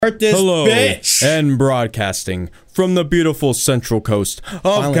Hello, bitch. and broadcasting from the beautiful Central Coast of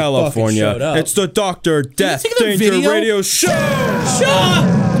Finally California, it's the Dr. Death Danger Radio Show! Shut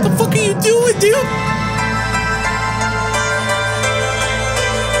up! What the fuck are you doing, dude?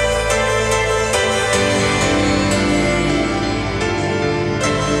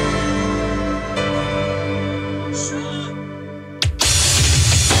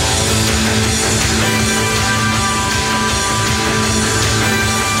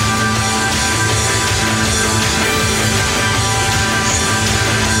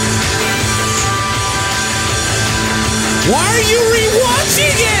 Why are you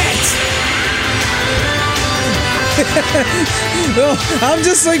rewatching it? Well, I'm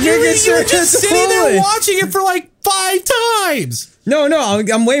just like making sure You're just it's sitting there fully. watching it for like 5 times. No,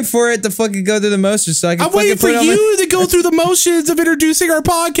 I'm waiting for it to fucking go through the motions so I can I'm waiting for put it on you to go through the motions of introducing our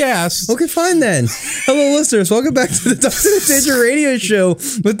podcast. Okay, fine then. Hello, listeners. Welcome back to the Dr. Danger Radio Show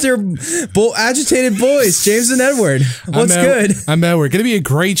with your agitated boys, James and Edward. What's good? I'm Edward. Going to be a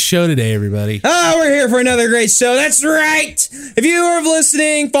great show today, everybody. We're here for another great show. That's right. If you are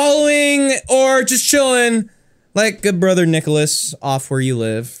listening, following, or just chilling, like good brother Nicholas off where you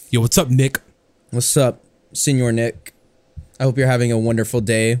live. Yo, what's up, Nick? What's up, Senor Nick? I hope you're having a wonderful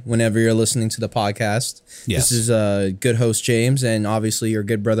day whenever you're listening to the podcast. Yes. This is good host James, and obviously your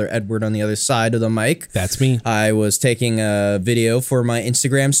good brother Edward on the other side of the mic. That's me. I was taking a video for my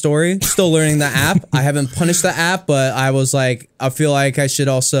Instagram story. Still learning the app. I haven't punished the app, but I was like, I feel like I should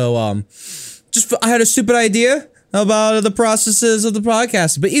also I had a stupid idea about the processes of the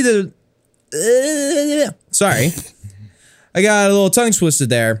podcast. But either sorry. I got a little tongue twisted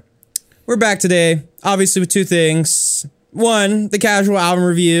there. We're back today, obviously with two things. One, the casual album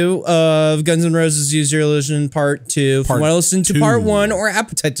review of Guns N' Roses Use Your Illusion Part 2. If you want to listen to Part 1 or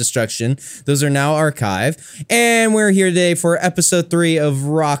Appetite Destruction, those are now archived. And we're here today for Episode 3 of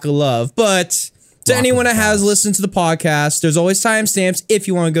Rock of Love. But to anyone that has listened to the podcast, there's always timestamps if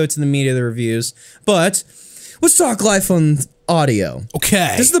you want to go to the media of the reviews. But let's talk life on audio.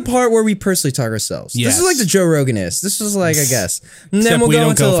 Okay. This is the part where we personally talk ourselves. Yes. This is like the Joe Rogan is. This is like, I guess. And Except then we go don't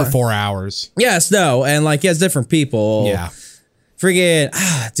into go for 4 hours. Yes, no, and like, yes, different people. Yeah. Friggin',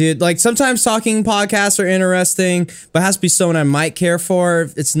 dude, like sometimes talking podcasts are interesting, but it has to be someone I might care for.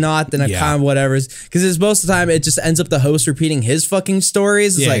 If it's not, then I kind of whatever. Because it's most of the time, it just ends up the host repeating his fucking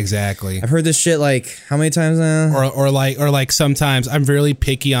stories. It's Yeah, like, exactly. I've heard this shit like how many times now? Or like sometimes I'm really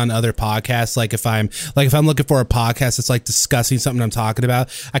picky on other podcasts. Like if I'm looking for a podcast that's like discussing something I'm talking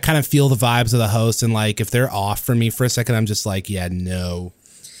about, I kind of feel the vibes of the host, and like if they're off from me for a second, I'm just like, yeah, no.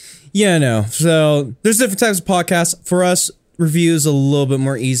 Yeah, no. So there's different types of podcasts. For us, reviews a little bit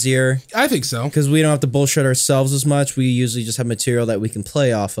more easier I think so. because we don't have to bullshit ourselves as much. We usually just have material that we can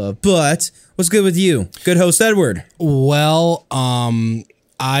play off of. But what's good with you, good host Edward? Well, some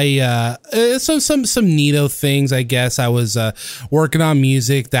neato things, I guess. I was working on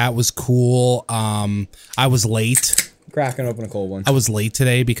music. That was cool. I was late. Cracking open a cold one. I was late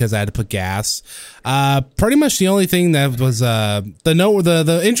today because I had to put gas. Pretty much the only thing that was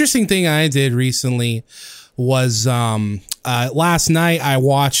the interesting thing I did recently was last night I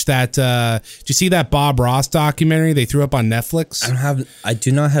watched that. Did you see that Bob Ross documentary they threw up on Netflix? I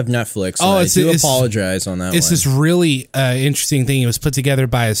do not have Netflix. So I apologize on that. It's this really interesting thing. It was put together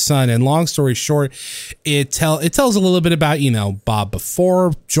by his son, and long story short, it tells a little bit about Bob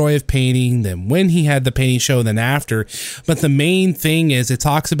before Joy of Painting, then when he had the painting show, then after. But the main thing is it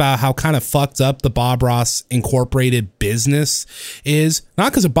talks about how kind of fucked up the Bob Ross Incorporated business is,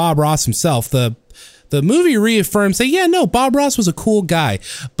 not because of Bob Ross himself. The movie reaffirms that, yeah, no, Bob Ross was a cool guy,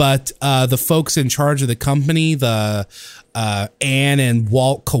 but the folks in charge of the company, the Ann and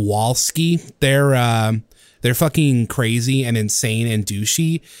Walt Kowalski, they're fucking crazy and insane and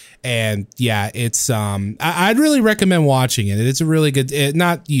douchey. And yeah, it's I'd really recommend watching it. It's a really good,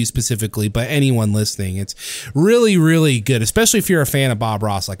 not you specifically, but anyone listening. It's really, really good, especially if you're a fan of Bob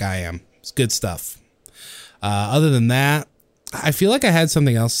Ross like I am. It's good stuff. Other than that, I feel like I had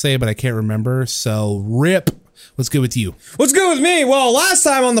something else to say, but I can't remember. So, rip. What's good with you? What's good with me? Well, last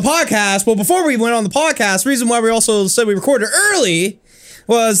time on the podcast, before we went on the podcast, the reason why we also said we recorded early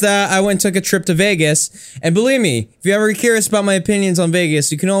was that I went and took a trip to Vegas. And believe me, if you're ever curious about my opinions on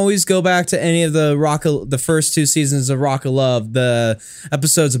Vegas, you can always go back to any of the first 2 seasons of Rock of Love, the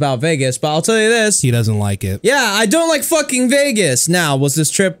episodes about Vegas. But I'll tell you this. He doesn't like it. Yeah, I don't like fucking Vegas. Now, was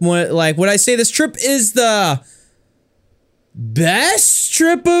this trip, would I say this trip is the best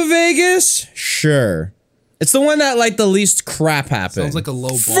trip of Vegas? Sure. It's the one that like the least crap happened. Sounds like a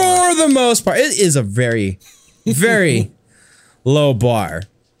low bar. For the most part. It is a very, very low bar.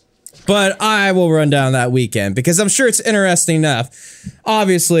 But I will run down that weekend because I'm sure it's interesting enough.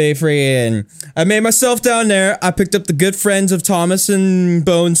 Obviously, I made myself down there. I picked up the good friends of Thomas and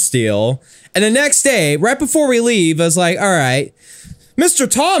Bone Steel. And the next day, right before we leave, I was like, all right, Mr.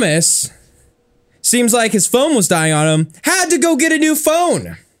 Thomas, seems like his phone was dying on him, had to go get a new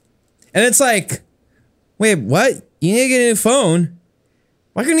phone. And it's like, wait, what? You need to get a new phone?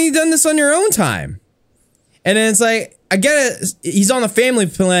 Why couldn't you have done this on your own time? And then it's like, I get it. He's on the family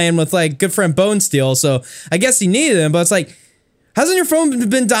plan with like good friend Bone Steel, so I guess he needed him. But it's like, hasn't your phone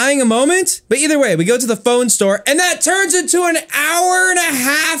been dying a moment? But either way, we go to the phone store, and that turns into an hour and a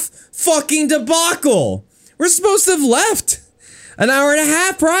half fucking debacle. We're supposed to have left an hour and a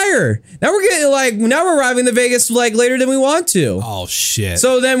half prior. Now we're arriving to Vegas like later than we want to. Oh shit.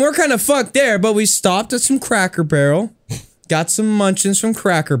 So then we're kind of fucked there, but we stopped at some Cracker Barrel, got some munchins from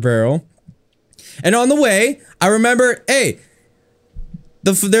Cracker Barrel. And on the way, I remember, hey,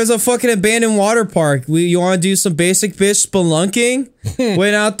 there's a fucking abandoned water park. You want to do some basic bitch spelunking?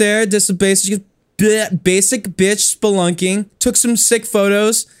 Went out there, did some basic bitch spelunking. Took some sick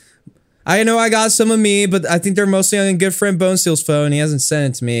photos. I know I got some of me, but I think they're mostly on good friend Bone Steel's phone. He hasn't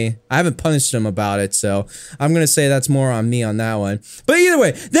sent it to me. I haven't punished him about it, so I'm going to say that's more on me on that one. But either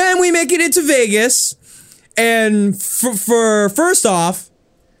way, then we make it into Vegas. And for first off,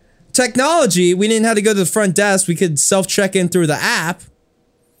 technology, we didn't have to go to the front desk. We could self-check in through the app.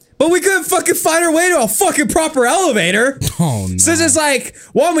 But we couldn't fucking find our way to a fucking proper elevator. Oh, no. Since it's like,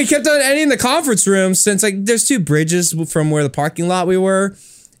 one, we kept on ending the conference room since like there's two bridges from where the parking lot we were.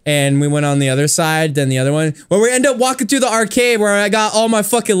 And we went on the other side, then the other one. Where we end up walking through the arcade where I got all my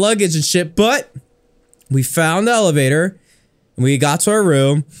fucking luggage and shit. But we found the elevator. We got to our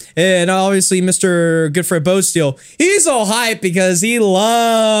room, and obviously Mr. Good Friend Bone Steel, he's all hyped because he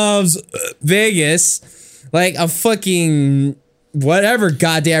loves Vegas like a fucking whatever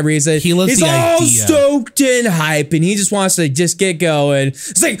goddamn reason. He loves He's the all idea. stoked and hype, and he just wants to just get going.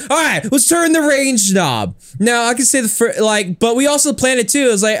 It's like, all right, let's turn the range knob. Now I can say but we also planned it too.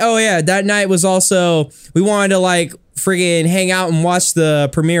 It was like, oh yeah, that night was also we wanted to like friggin' hang out and watch the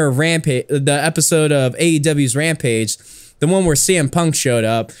premiere of Rampage, the episode of AEW's Rampage. The one where CM Punk showed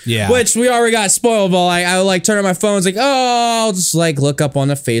up. Yeah. Which we already got spoiled, but like, I would like turn on my phone. It's like, oh, I'll just like look up on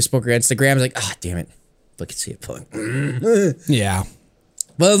the Facebook or Instagram. It's like, ah, damn it. Look at CM Punk. Yeah.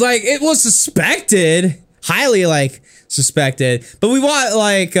 But it's like, it was suspected. Highly like suspected. But we want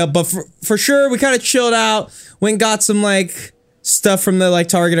like, but for sure, we kind of chilled out. Went and got some like stuff from the like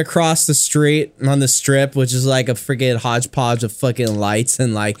Target across the street on the strip, which is like a freaking hodgepodge of fucking lights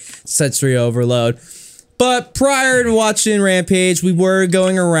and like sensory overload. But prior to watching Rampage, we were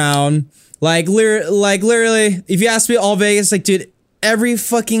going around like literally, if you ask me, all Vegas, like, dude, every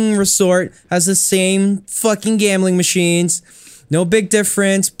fucking resort has the same fucking gambling machines. No big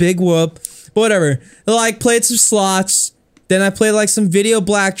difference, big whoop, but whatever. Like, played some slots. Then I played like some video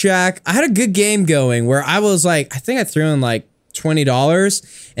blackjack. I had a good game going where I was like, I think I threw in like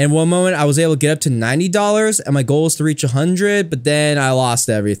 $20. And one moment I was able to get up to $90, and my goal was to reach 100, but then I lost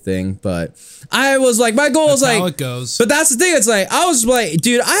everything. But I was like, my goal was like, how it goes. But that's the thing. It's like, I was like,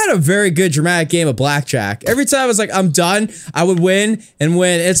 dude, I had a very good dramatic game of blackjack. Every time I was like, I'm done, I would win and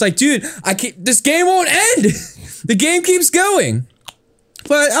win. It's like, dude, this game won't end. The game keeps going.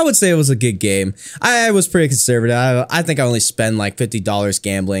 But I would say it was a good game. I was pretty conservative. I think I only spent like $50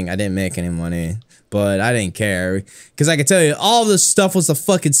 gambling. I didn't make any money. But I didn't care because I can tell you all this stuff was the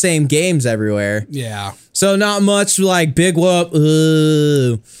fucking same games everywhere. Yeah. So not much like big whoop.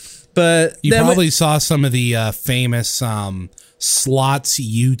 But you probably saw some of the famous slots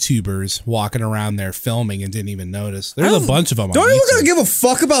YouTubers walking around there filming and didn't even notice. There's a bunch of them. Don't you gonna give a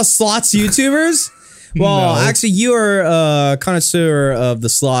fuck about slots YouTubers? Well, no. Actually, you are a connoisseur of the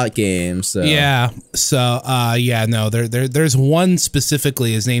slot games. So. Yeah. So, yeah, no, there's one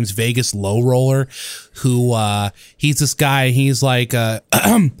specifically. His name's Vegas Low Roller, who, he's this guy. He's like,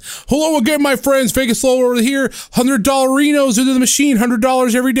 hello again, my friends. Vegas Low Roller here. $100 Renos into the machine.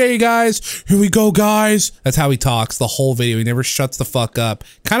 $100 every day, guys. Here we go, guys. That's how he talks the whole video. He never shuts the fuck up.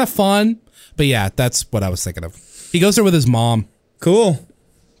 Kind of fun. But yeah, that's what I was thinking of. He goes there with his mom. Cool.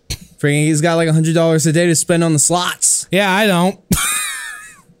 He's got like $100 a day to spend on the slots. Yeah, I don't.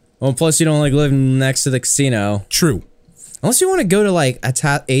 Well, plus you don't like live next to the casino. True. Unless you want to go to like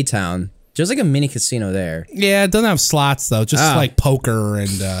A-Town. There's like a mini casino there. Yeah, it doesn't have slots though. Just like poker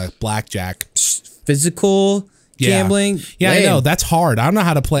and blackjack. Physical gambling. Yeah, I know. That's hard. I don't know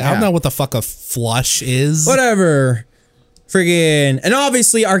how to play. Yeah. I don't know what the fuck a flush is. Whatever. friggin', and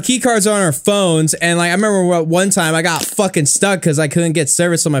obviously our key cards are on our phones. And like, I remember one time I got fucking stuck because I couldn't get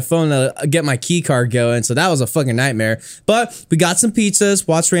service on my phone to get my key card going. So that was a fucking nightmare. But we got some pizzas,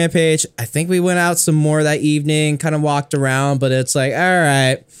 watched Rampage. I think we went out some more that evening, kind of walked around, but it's like, all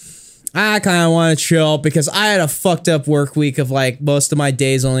right, I kind of want to chill because I had a fucked up work week of like most of my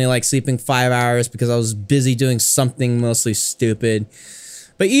days only like sleeping 5 hours because I was busy doing something mostly stupid.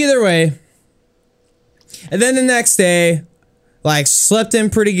 But either way, and then the next day, like, slept in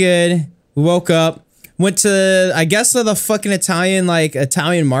pretty good. We woke up, went to, I guess, to the fucking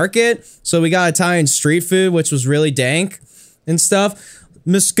Italian market. So we got Italian street food, which was really dank and stuff.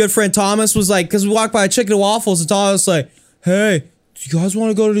 Miss good friend Thomas was like, because we walked by Chicken and Waffles, and Thomas was like, hey, do you guys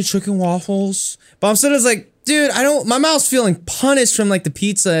want to go to the Chicken Waffles? But I'm sitting there like, dude, my mouth's feeling punished from like the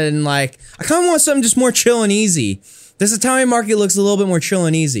pizza, and like, I kind of want something just more chill and easy. This Italian market looks a little bit more chill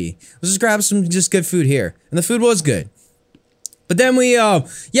and easy. Let's just grab some just good food here. And the food was good. But then we,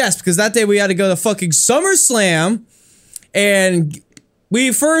 yes, because that day we had to go to fucking SummerSlam, and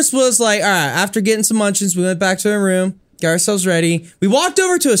we first was like, all right, after getting some munchies, we went back to our room, got ourselves ready. We walked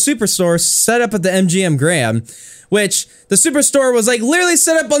over to a superstore set up at the MGM Grand, which the superstore was like literally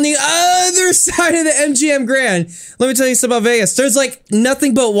set up on the other side of the MGM Grand. Let me tell you something about Vegas. There's like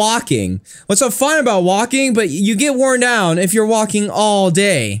nothing but walking. What's so fun about walking, but you get worn down if you're walking all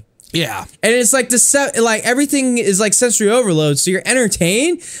day. Yeah. And it's like like everything is like sensory overload, so you're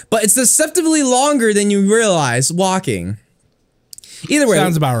entertained, but it's deceptively longer than you realize walking. Either way.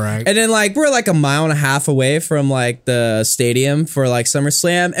 Sounds about right. And then like we're like a mile and a half away from like the stadium for like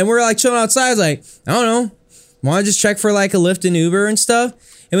SummerSlam, and we're like chilling outside, like, I don't know, wanna just check for like a Lyft and Uber and stuff?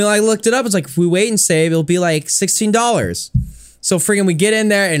 And we like looked it up, it's like if we wait and save, it'll be like $16. So friggin' we get in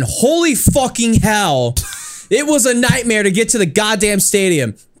there, and holy fucking hell, it was a nightmare to get to the goddamn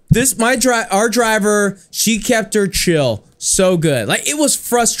stadium. Our driver, she kept her chill so good. Like, it was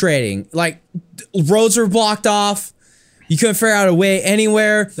frustrating. Like, roads were blocked off. You couldn't figure out a way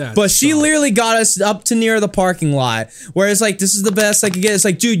anywhere. But she literally got us up to near the parking lot. Whereas, like, this is the best I could get. It's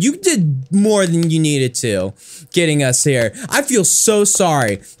like, dude, you did more than you needed to getting us here. I feel so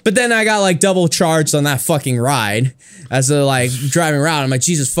sorry. But then I got, like, double charged on that fucking ride as a, like, driving around. I'm like,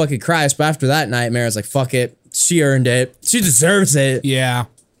 Jesus fucking Christ. But after that nightmare, I was like, fuck it. She earned it. She deserves it. Yeah.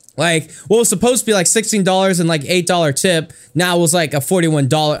 Like, what was supposed to be like $16 and like $8 tip, now was like a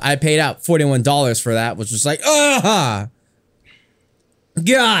 $41. I paid out $41 for that, which was like, God.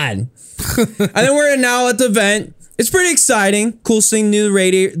 And then we're now at the event. It's pretty exciting. Cool seeing the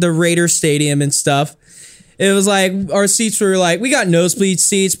Raider Stadium and stuff. It was like, our seats were like, we got nosebleed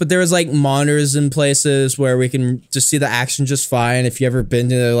seats, but there was like monitors in places where we can just see the action just fine. If you ever been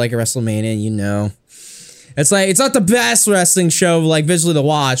to like a WrestleMania, you know. It's like, it's not the best wrestling show, like, visually to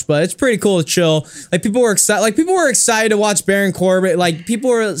watch, but it's pretty cool to chill. Like, people were excited to watch Baron Corbin. Like, it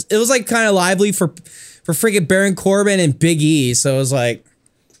was like kind of lively for freaking Baron Corbin and Big E. So it was like,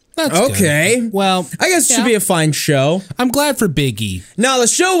 that's okay. Good. Well, I guess it should be a fine show. I'm glad for Big E. Now, the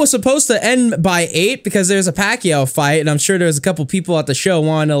show was supposed to end by 8 because there's a Pacquiao fight, and I'm sure there's a couple people at the show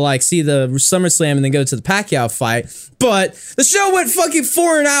wanting to like see the SummerSlam and then go to the Pacquiao fight. But the show went fucking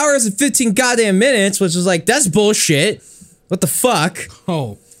 4 hours and 15 goddamn minutes, which was like, that's bullshit. What the fuck?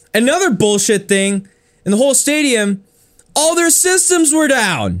 Oh. Another bullshit thing, in the whole stadium, all their systems were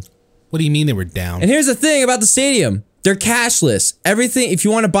down. What do you mean they were down? And here's the thing about the stadium. They're cashless. Everything, if you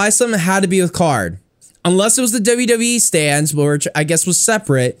want to buy something, it had to be with card. Unless it was the WWE stands, which I guess was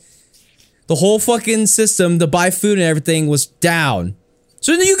separate. The whole fucking system to buy food and everything was down.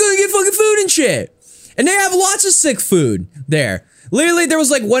 So then you couldn't get fucking food and shit. And they have lots of sick food there. Literally, there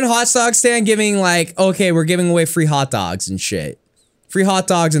was like one hot dog stand giving like, okay, we're giving away free hot dogs and shit. Free hot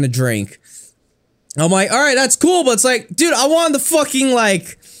dogs and a drink. I'm like, all right, that's cool. But it's like, dude, I wanted the fucking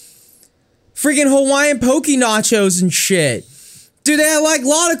like freaking Hawaiian poke nachos and shit. Dude, they had like a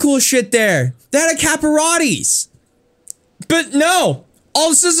lot of cool shit there. They had a Caparotti's. But no, all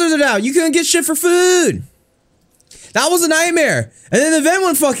the systems are down. You couldn't get shit for food. That was a nightmare. And then the event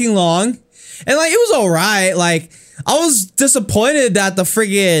went fucking long. And like, it was alright. Like, I was disappointed that the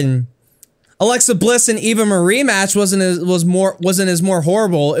friggin' Alexa Bliss and Eva Marie match wasn't as more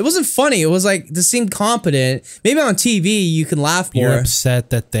horrible. It wasn't funny. It was like, they seemed competent. Maybe on TV you can laugh more. You're upset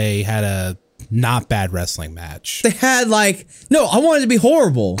that they had a not bad wrestling match. They had like, no, I wanted it to be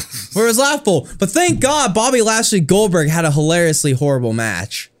horrible. Where it was laughable. But thank God Bobby Lashley Goldberg had a hilariously horrible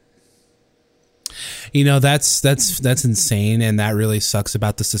match. You know, that's insane, and that really sucks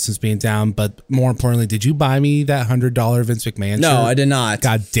about the systems being down. But more importantly, did you buy me that $100 Vince McMahon shirt? No, I did not.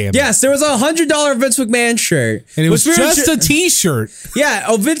 God damn it. Yes, there was a $100 Vince McMahon shirt. And it was just a t-shirt. Yeah,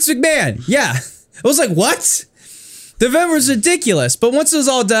 oh, Vince McMahon. Yeah. I was like, what? The event was ridiculous, but once it was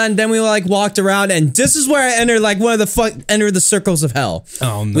all done, then we like walked around, and this is where I entered like one of the entered the circles of hell.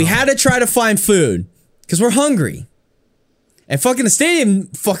 Oh no! We had to try to find food because we're hungry, and fucking the stadium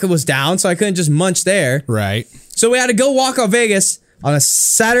fucking was down, so I couldn't just munch there. Right. So we had to go walk out Vegas on a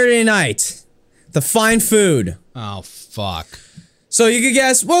Saturday night to find food. Oh fuck! So you could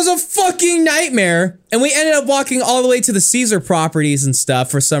guess, what was a fucking nightmare. And we ended up walking all the way to the Caesar properties and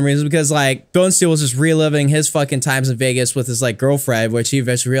stuff for some reason, because like Bone Steel was just reliving his fucking times in Vegas with his like girlfriend, which he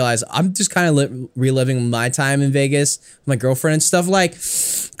eventually realized, I'm just kind of reliving my time in Vegas with my girlfriend and stuff. Like,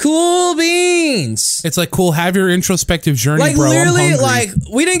 cool beans. It's like, cool, have your introspective journey, like, bro. literally, like,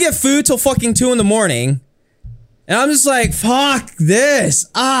 we didn't get food till fucking 2 a.m. And I'm just like, fuck this.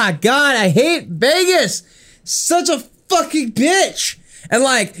 Ah, God, I hate Vegas. Such a fucking bitch. And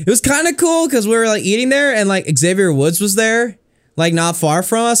like, it was kind of cool because we were like eating there, and like Xavier Woods was there, like not far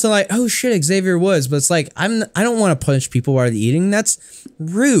from us. And like, oh shit, Xavier Woods. But it's like, I don't want to punch people while they're eating. That's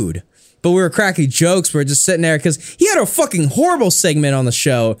rude. But we were cracking jokes. We were just sitting there because he had a fucking horrible segment on the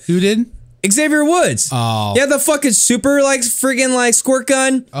show. Who did? Xavier Woods. Oh. Yeah, the fucking super like friggin' like squirt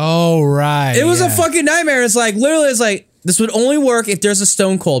gun. Oh, right. It was a fucking nightmare. It's like, literally, it's like, this would only work if there's a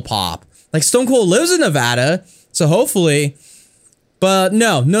Stone Cold pop. Like, Stone Cold lives in Nevada, so hopefully. But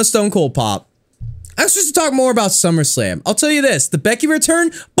no Stone Cold pop. I was supposed to talk more about SummerSlam. I'll tell you this, the Becky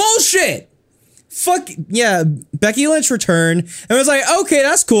return, bullshit. Fuck, yeah, Becky Lynch return. And I was like, okay,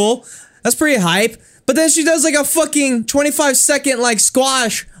 that's cool. That's pretty hype. But then she does like a fucking 25-second like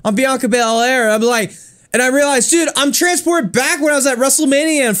squash on Bianca Belair. I'm like, and I realized, dude, I'm transported back when I was at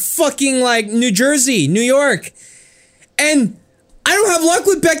WrestleMania in fucking like New Jersey, New York. And I don't have luck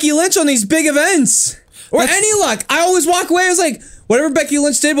with Becky Lynch on these big events. Or any luck. I always walk away. I was like, whatever Becky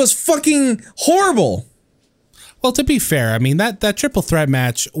Lynch did was fucking horrible. Well, to be fair, I mean, that triple threat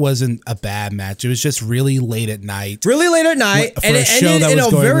match wasn't a bad match. It was just really late at night. Really late at night. And it ended in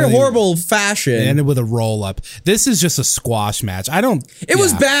a very horrible fashion. It ended with a roll up. This is just a squash match. It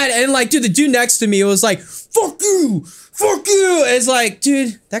was bad. And like, dude, the dude next to me was like, fuck you. Fuck you. It's like,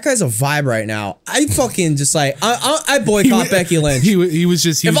 dude, that guy's a vibe right now. I fucking just like, I boycott Becky Lynch. He was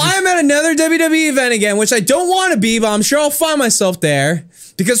just. If I am at another WWE event again, which I don't want to be, but I'm sure I'll find myself there,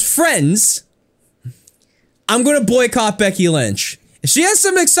 because friends, I'm going to boycott Becky Lynch. If she has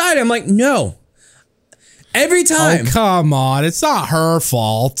something exciting, I'm like, no. Every time. Oh, come on. It's not her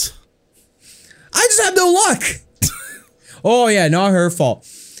fault. I just have no luck. Oh, yeah, not her fault.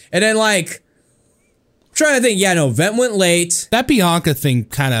 And then, like, I'm trying to think. Yeah, no, event went late. That Bianca thing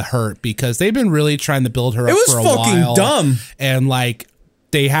kind of hurt because they've been really trying to build her up for a while. It was fucking dumb. And, like,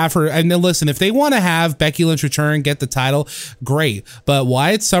 they have her, and then listen, if they want to have Becky Lynch return, get the title, great. But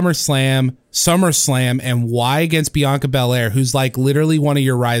why at SummerSlam, and why against Bianca Belair, who's like literally one of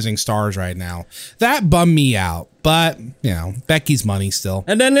your rising stars right now? That bummed me out. But, you know, Becky's money still.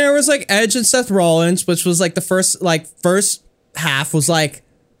 And then there was like Edge and Seth Rollins, which was like the first half was like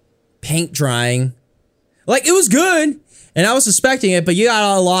paint drying. Like, it was good, and I was suspecting it, but you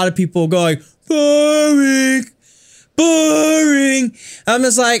got a lot of people going, boring. I'm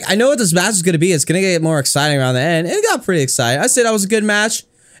just like, I know what this match is going to be. It's going to get more exciting around the end. It got pretty exciting. I said that was a good match.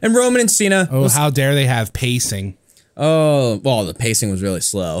 And Roman and Cena. Oh, how dare they have pacing? Oh, well, the pacing was really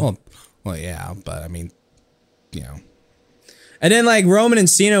slow. Well, yeah, but I mean, you know. And then like Roman and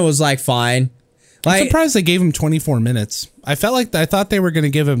Cena was like fine. Like, I'm surprised they gave him 24 minutes. I thought they were going to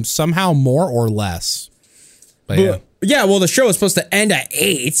give him somehow more or less. But yeah. Yeah, well, the show was supposed to end at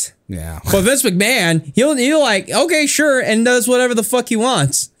 8. Yeah. But Vince McMahon, he'll like, okay, sure, and does whatever the fuck he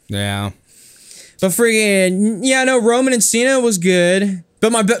wants. Yeah. But friggin', yeah, no, Roman and Cena was good.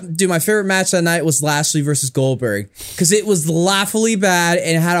 But my favorite match that night was Lashley versus Goldberg. Because it was laughably bad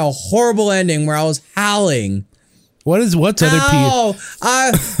and it had a horrible ending where I was howling. What's other people?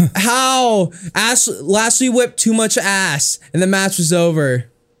 How Lashley whipped too much ass and the match was over.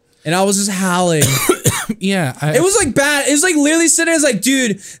 And I was just howling. Yeah. It was like bad. It was like literally sitting there, it's like,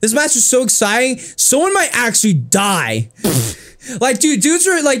 dude, this match is so exciting. Someone might actually die. Like, dude, dudes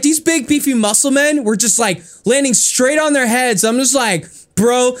are like, these big beefy muscle men were just like landing straight on their heads. I'm just like,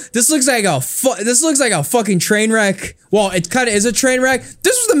 bro, this looks like a fucking train wreck. Well, it kind of is a train wreck.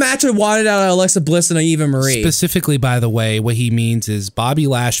 This was the match I wanted out of Alexa Bliss and Eva Marie. Specifically, by the way, what he means is Bobby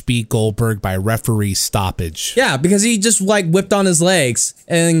Lashley beat Goldberg by referee stoppage. Yeah, because he just like whipped on his legs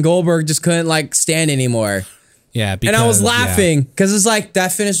and Goldberg just couldn't like stand anymore. Yeah, and I was laughing because it's like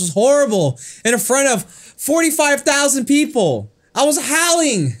that finish was horrible in front of 45,000 people. I was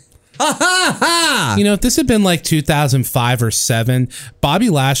howling. Ha ha ha! You know, if this had been like 2005 or 7,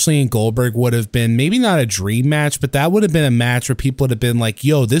 Bobby Lashley and Goldberg would have been maybe not a dream match, but that would have been a match where people would have been like,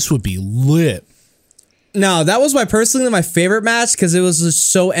 yo, this would be lit. No, that was personally my favorite match because it was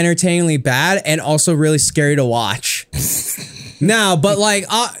just so entertainingly bad and also really scary to watch. Now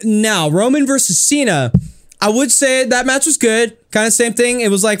Roman versus Cena, I would say that match was good. Kind of same thing.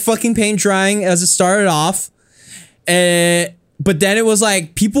 It was like fucking paint drying as it started off. But then it was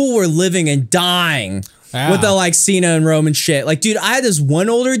like people were living and dying with the like Cena and Roman shit. Like, dude, I had this one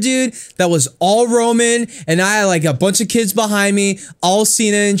older dude that was all Roman, and I had like a bunch of kids behind me, all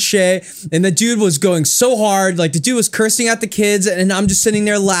Cena and shit. And the dude was going so hard. Like, the dude was cursing at the kids, and I'm just sitting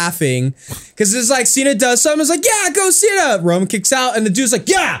there laughing. Because it's like Cena does something, it's like, yeah, go Cena. Roman kicks out, and the dude's like,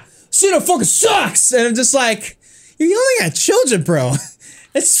 yeah, Cena fucking sucks. And I'm just like, you're yelling at children, bro.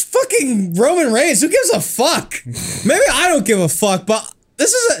 It's fucking Roman Reigns. Who gives a fuck? Maybe I don't give a fuck, but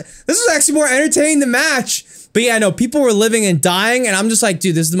this is actually more entertaining than the match. But yeah, no, people were living and dying, and I'm just like,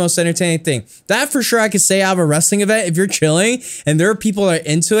 dude, this is the most entertaining thing. That for sure I could say out of a wrestling event, if you're chilling and there are people that are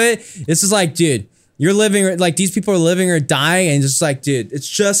into it, this is like, dude, you're living, like these people are living or dying, and just like, dude, it's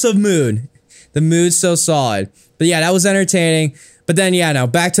just a mood. The mood's so solid. But yeah, that was entertaining. But then, yeah, no,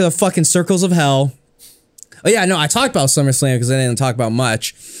 back to the fucking circles of hell. Oh yeah, no, I talked about SummerSlam because I didn't talk about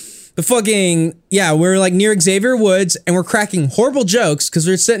much. But fucking, yeah, we're like near Xavier Woods and we're cracking horrible jokes because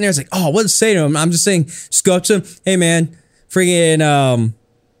we're sitting there, it's like, oh, what to say to him? I'm just saying, just go up to him, hey man, friggin',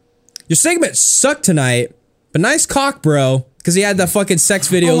 your segment sucked tonight, but nice cock, bro. Because he had that fucking sex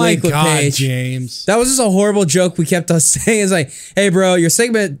video link with Paige. James. That was just a horrible joke we kept us saying. It's like, hey, bro, your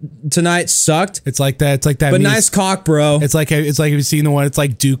segment tonight sucked. It's like that. It's like that. But nice cock, bro. It's like you've seen the one. It's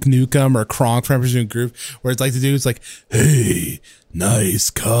like Duke Nukem or Kronk from Representative Group, where it's like the dude's like, hey, nice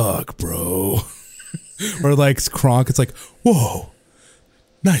cock, bro. Or like Kronk, it's like, whoa,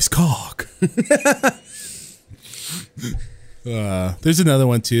 nice cock. There's another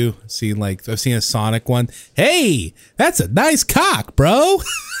one too. I've seen a Sonic one. Hey, that's a nice cock, bro.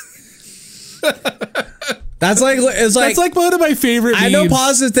 That's like one of my favorite memes. I know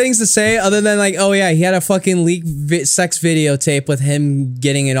positive things to say other than like, oh yeah, he had a fucking leaked sex videotape with him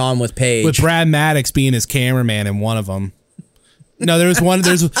getting it on with Paige. With Brad Maddox being his cameraman in one of them. No, there's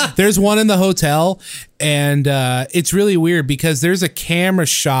one in the hotel, and it's really weird because there's a camera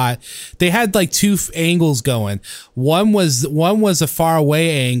shot. They had like two angles going. One was a far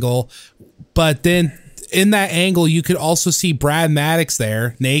away angle, but then in that angle you could also see Brad Maddox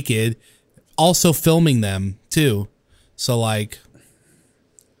there naked, also filming them too. So like,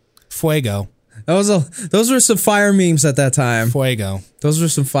 fuego. Those were some fire memes at that time. Fuego. Those were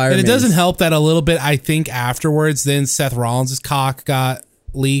some fire memes. And it doesn't help that a little bit, I think, afterwards, then Seth Rollins' cock got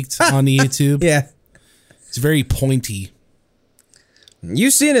leaked on the YouTube. Yeah. It's very pointy.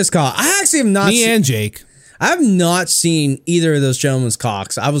 You've seen his cock. I actually have not Me and Jake. I have not seen either of those gentlemen's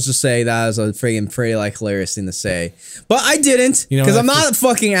cocks. I was just saying that as a friggin' pretty like hilarious thing to say. But I didn't, because I'm not a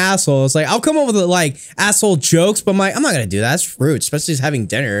fucking asshole. It's like, I'll come up with like asshole jokes, but I'm not going to do that. That's rude, especially just having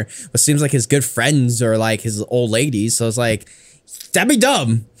dinner with seems like his good friends or like his old ladies. So it's like, that'd be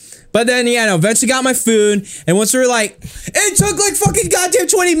dumb. But then, yeah, no, eventually got my food. And once we were like, it took like fucking goddamn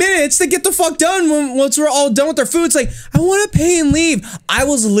 20 minutes to get the fuck done. Once we're all done with our food, it's like, I want to pay and leave. I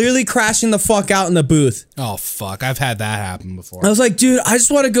was literally crashing the fuck out in the booth. Oh, fuck. I've had that happen before. I was like, dude, I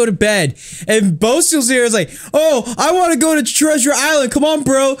just want to go to bed. And Bo Steel's here is like, oh, I want to go to Treasure Island. Come on,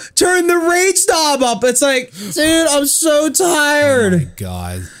 bro. Turn the rage knob up. It's like, dude, I'm so tired. Oh, my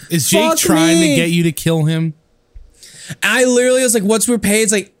God. Is Jake trying to get you to kill him? I literally was like, once we're paid,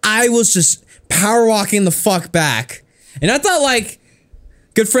 it's like, I was just power walking the fuck back. And I thought like,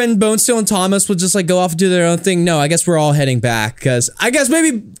 good friend Bone Steel and Thomas would just like go off and do their own thing. No, I guess we're all heading back because I guess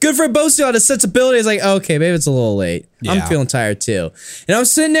maybe good friend Bone Steel had a sensibility. It's like, okay, maybe it's a little late. Yeah. I'm feeling tired too. And I'm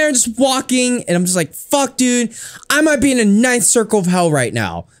sitting there just walking and I'm just like, fuck, dude, I might be in a ninth circle of hell right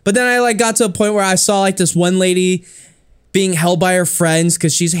now. But then I like got to a point where I saw like this one lady being held by her friends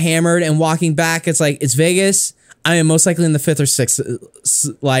because she's hammered and walking back. It's like, it's Vegas. I am most likely in the fifth or sixth,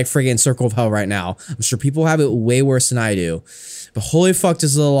 like, friggin' circle of hell right now. I'm sure people have it way worse than I do. But holy fuck,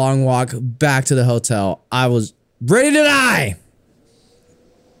 this is a long walk back to the hotel. I was ready to die.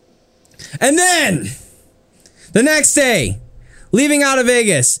 And then, the next day, leaving out of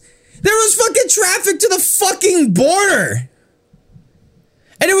Vegas, there was fucking traffic to the fucking border.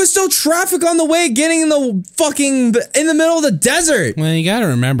 And it was still traffic on the way getting in the middle of the desert. Well, you got to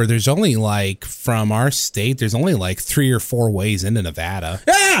remember, there's only like, from our state, there's only like 3 or 4 ways into Nevada.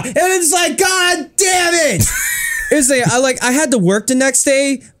 Yeah, and it's like, God damn it. Here's the thing, I had to work the next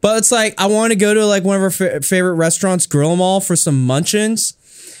day, but it's like I want to go to like one of our favorite restaurants, Grill 'em All, for some munchins.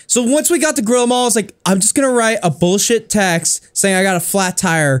 So once we got to Grill 'em All, I was like, I'm just gonna write a bullshit text saying I got a flat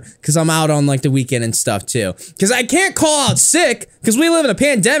tire because I'm out on like the weekend and stuff too. Because I can't call out sick because we live in a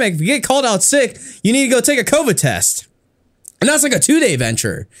pandemic. If you get called out sick, you need to go take a COVID test. And that's like a 2-day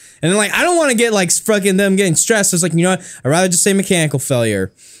venture. And then like, I don't want to get like fucking them getting stressed. It's like, you know what? I'd rather just say mechanical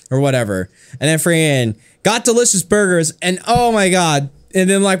failure or whatever. And then freaking got delicious burgers. And oh my God. And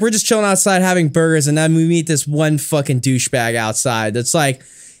then like, we're just chilling outside having burgers. And then we meet this one fucking douchebag outside. That's like,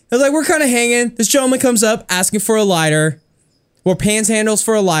 we're kind of hanging. This gentleman comes up asking for a lighter. Or panhandles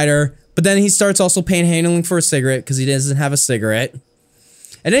for a lighter. But then he starts also panhandling for a cigarette because he doesn't have a cigarette.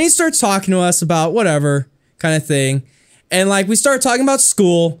 And then he starts talking to us about whatever kind of thing. And like we started talking about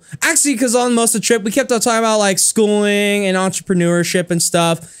school. Actually, because on most of the trip, we kept on talking about like schooling and entrepreneurship and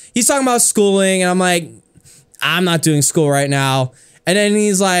stuff. He's talking about schooling, and I'm like, I'm not doing school right now. And then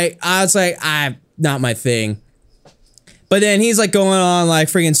he's like, I was like, not my thing. But then he's like going on like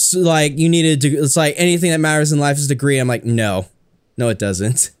freaking like you need to do. It's like anything that matters in life is a degree. I'm like, no, it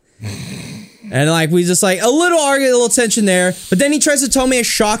doesn't. And like we just like a little argument, a little tension there. But then he tries to tell me a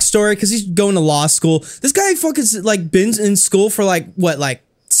shock story because he's going to law school. This guy fucking like been in school for like what, like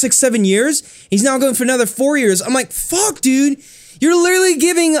 6-7 years. He's now going for another 4 years. I'm like, fuck, dude, you're literally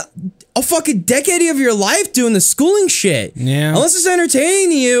giving a fucking decade of your life doing the schooling shit. Yeah. Unless it's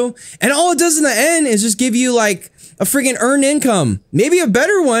entertaining you, and all it does in the end is just give you like a freaking earned income, maybe a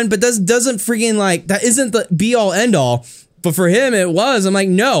better one, but doesn't freaking like that isn't the be all end all. But for him, it was. I'm like,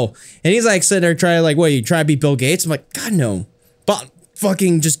 no. And he's like sitting there trying to like, what, you try to be Bill Gates? I'm like, God, no. But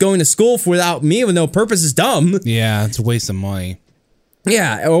fucking just going to school without me with no purpose is dumb. Yeah, it's a waste of money.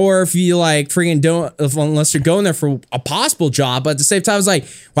 Yeah, or if you like freaking don't, unless you're going there for a possible job. But at the same time, it's like,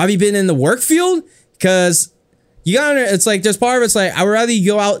 why have you been in the work field? Because you gotta, it's like, there's part of it's like, I would rather you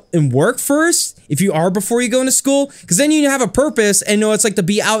go out and work first if you are before you go into school, because then you have a purpose and know it's like to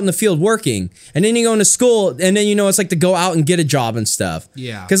be out in the field working. And then you go into school and then you know it's like to go out and get a job and stuff.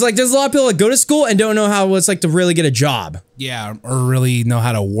 Yeah. Because like there's a lot of people that go to school and don't know how it's like to really get a job. Yeah, or really know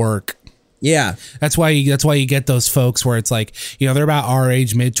how to work. Yeah. That's why you get those folks where it's like, you know, they're about our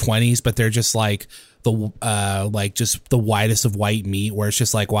age, mid-20s, but they're just like just the whitest of white meat, where it's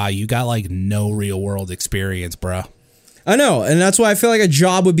just like, wow, you got like no real world experience, bruh. I know, and that's why I feel like a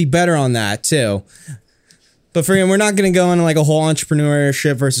job would be better on that too. But for him, we're not going to go into like a whole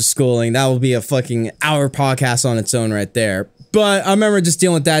entrepreneurship versus schooling. That will be a fucking hour podcast on its own right there. But I remember just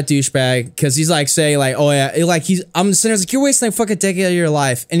dealing with that douchebag because he's like saying like, oh yeah, like I'm sitting there like, you're wasting like fucking decade of your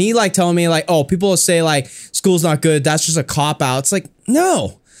life, and he like telling me like, oh, people will say like school's not good. That's just a cop out. It's like,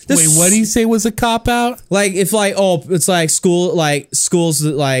 no. Wait, what did he say was a cop out? Like if like, oh, it's like schools like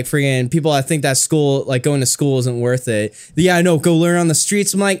freaking people I think that school like going to school isn't worth it. Yeah, I know, go learn on the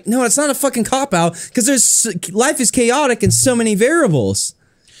streets. I'm like, no, it's not a fucking cop out because life is chaotic and so many variables.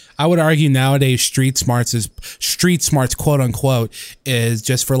 I would argue nowadays street smarts, quote unquote, is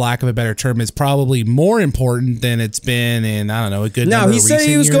just for lack of a better term, is probably more important than it's been in, I don't know, a good number of recent years. No, he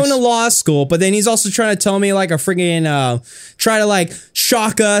said he was going to law school, but then he's also trying to tell me like a freaking try to like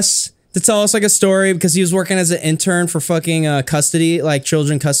shock us to tell us like a story because he was working as an intern for fucking custody, like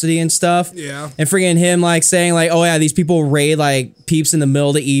children custody and stuff. Yeah. And freaking him like saying like, oh yeah, these people raid like peeps in the middle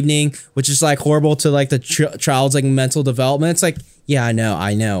of the evening, which is like horrible to like the child's like mental development. It's like, yeah, I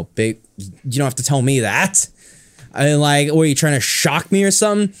know. Big, you don't have to tell me that. And like, what, are you trying to shock me or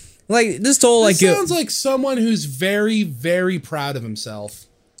something? Like this whole like sounds like someone who's very, very proud of himself.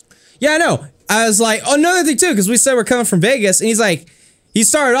 Yeah, I know. I was like, oh, another thing too, because we said we're coming from Vegas, and he's like, he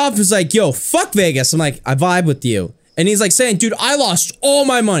started off as like, yo, fuck Vegas. I'm like, I vibe with you. And he's like saying, dude, I lost all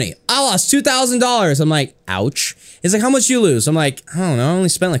my money. I lost $2,000. I'm like, ouch. He's like, how much you lose? I'm like, I don't know. I only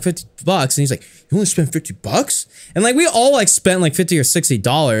spent like $50. And he's like, you only spent $50? And like, we all like spent like $50 or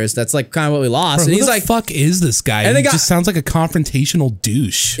 $60. That's like kind of what we lost. Bro, and he's who the like, fuck is this guy? And he just sounds like a confrontational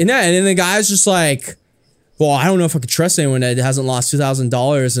douche. And then the guy's just like, well, I don't know if I could trust anyone that hasn't lost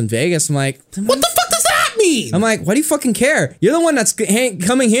 $2,000 in Vegas. I'm like, what the fuck does that mean? I'm like, why do you fucking care? You're the one that's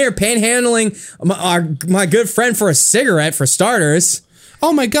coming here panhandling my good friend for a cigarette for starters.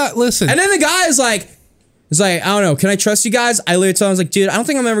 Oh my God, listen. And then the guy is like, I don't know, can I trust you guys? I literally told him, I was like, dude, I don't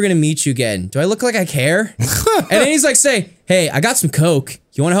think I'm ever going to meet you again. Do I look like I care? And then he's like, hey, I got some Coke.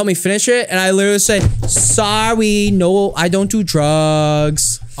 You want to help me finish it? And I literally say, sorry, no, I don't do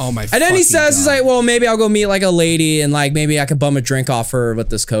drugs. Oh my! And then he says, he's like, well, maybe I'll go meet like a lady and like maybe I could bum a drink off her with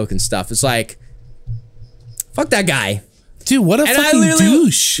this Coke and stuff. It's like, fuck that guy. Dude, what a fucking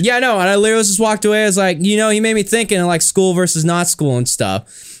douche. Yeah, I know. And I literally just walked away. I was like, you know, he made me thinking of like school versus not school and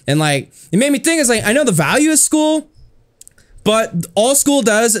stuff. And like, it made me think, it's like, I know the value of school, but all school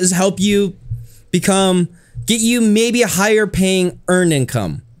does is help you get you maybe a higher paying earned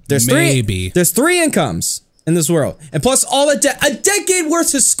income. There's three incomes in this world. And plus all a decade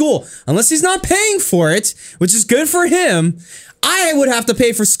worth of school, unless he's not paying for it, which is good for him. I would have to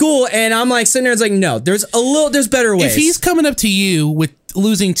pay for school, and I'm like sitting there, it's like, no, there's better ways. If he's coming up to you with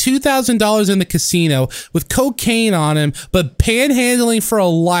losing $2,000 in the casino with cocaine on him, but panhandling for a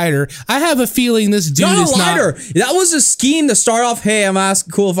lighter, I have a feeling this dude is not a lighter. That was a scheme to start off. Hey,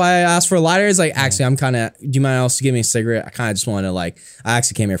 cool if I ask for a lighter. It's like, actually, do you mind also give me a cigarette? I kind of just want to I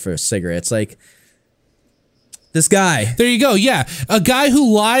actually came here for a cigarette. It's like, this guy. There you go. Yeah. A guy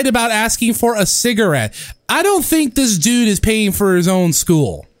who lied about asking for a cigarette. I don't think this dude is paying for his own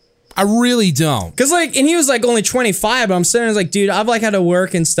school. I really don't. Cause and he was only 25, but I'm sitting there dude, I've had to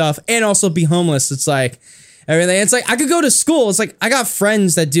work and stuff and also be homeless. It's everything. It's I could go to school. It's I got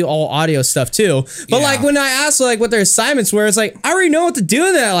friends that do all audio stuff too. But when I asked what their assignments were, it's I already know what to do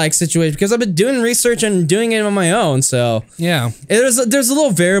in that situation because I've been doing research and doing it on my own. So yeah, there's little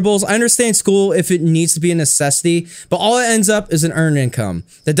variables. I understand school if it needs to be a necessity, but all it ends up is an earned income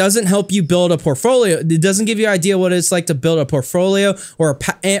that doesn't help you build a portfolio. It doesn't give you an idea what it's like to build a portfolio or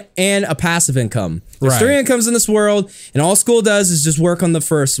a passive income. There's three incomes in this world, and all school does is just work on the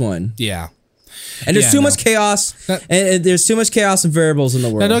first one. Yeah. And there's too much chaos, and there's too much chaos and variables in the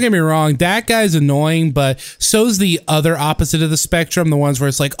world. Now, don't get me wrong, that guy's annoying, but so's the other opposite of the spectrum, the ones where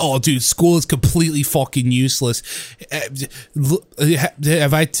it's oh, dude, school is completely fucking useless.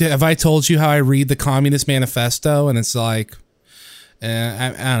 Have I told you how I read the Communist Manifesto? And it's I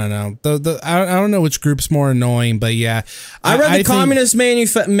don't know. I don't know which group's more annoying, but yeah. I read the Communist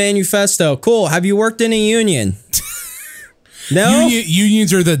Manifesto. Cool. Have you worked in a union? No?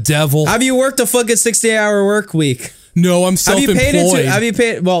 Unions are the devil. Have you worked a fucking 60-hour work week? No, I'm self-employed. Have you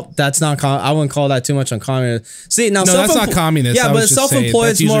paid? Well, that's not. I wouldn't call that too much on communist. See, now that's not communist. Yeah, but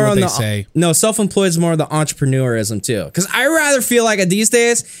self-employed is more on the. No, self-employed is more of the entrepreneurism too. Because I rather feel these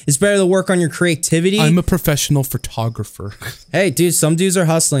days it's better to work on your creativity. I'm a professional photographer. Hey, dude, some dudes are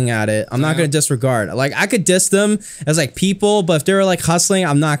hustling at it. I'm not gonna disregard. I could diss them as people, but if they're hustling,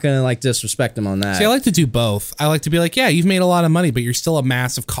 I'm not gonna disrespect them on that. See, I like to do both. I like to be yeah, you've made a lot of money, but you're still a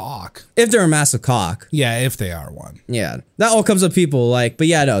massive cock. If they're a massive cock. Yeah, if they are one. Yeah, that all comes up people but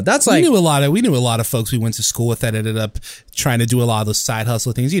yeah, no, that's we knew a lot of folks we went to school with that ended up trying to do a lot of those side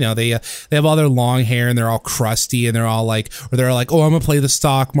hustle things. They have all their long hair and they're all crusty and they're all oh, I'm gonna play the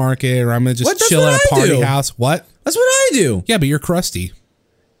stock market or I'm gonna just chill at a party house. What? That's what I do. Yeah, but you're crusty.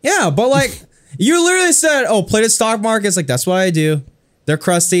 Yeah, but you literally said, oh, play the stock market. It's that's what I do. They're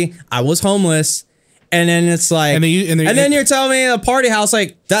crusty. I was homeless. And then it's and then you're telling me a party house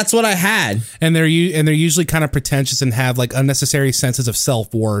that's what I had. And they're usually kind of pretentious and have unnecessary senses of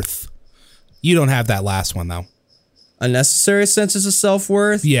self-worth. You don't have that last one though. Unnecessary senses of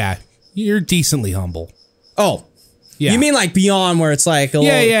self-worth? Yeah, you're decently humble. Oh. Yeah. You mean beyond where it's a little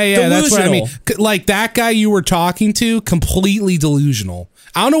delusional. That's what I mean. That guy you were talking to, completely delusional.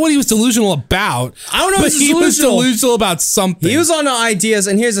 I don't know what he was delusional about. I don't know, but he was delusional about something. He was on the ideas,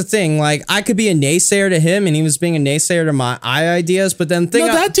 and here's the thing: I could be a naysayer to him, and he was being a naysayer to my ideas. But then,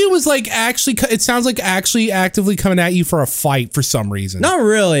 that dude was actually. It sounds actually actively coming at you for a fight for some reason. Not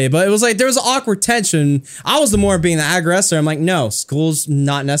really, but it was there was awkward tension. I was the more being the aggressor. I'm no, school's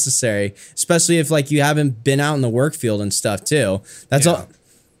not necessary, especially if you haven't been out in the work field and stuff too. That's all.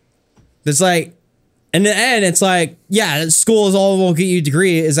 It's in the end, it's yeah, school is all will get you a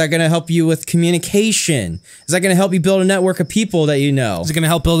degree. Is that going to help you with communication? Is that going to help you build a network of people that you know? Is it going to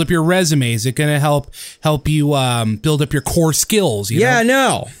help build up your resume? Is it going to help you build up your core skills?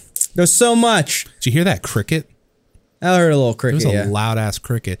 No. There's so much. Did you hear that cricket? I heard a little cricket. It was a loud ass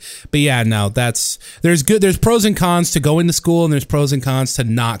cricket. But yeah, no, there's pros and cons to going to school, and there's pros and cons to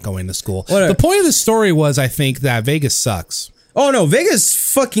not going to school. The point of the story was, I think, that Vegas sucks. Oh no, Vegas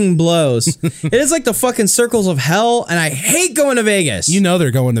fucking blows. It is the fucking circles of hell, and I hate going to Vegas.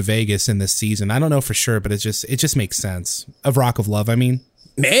 They're going to Vegas in this season. I don't know for sure, but it just makes sense. Of Rock of Love, I mean.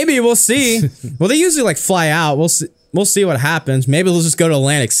 Maybe we'll see. Well, they usually fly out. We'll see what happens. Maybe they'll just go to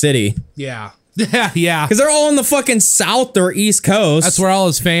Atlantic City. Yeah. Yeah. Because they're all on the fucking south or east coast. That's where all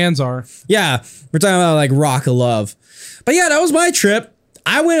his fans are. Yeah, we're talking about Rock of Love. But yeah, that was my trip.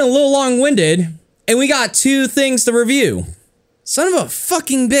 I went a little long-winded, and we got 2 things to review. Son of a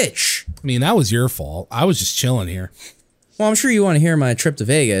fucking bitch. I mean, that was your fault. I was just chilling here. Well, I'm sure you want to hear my trip to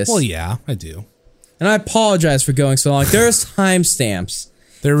Vegas. Well, yeah, I do. And I apologize for going so long. There's timestamps.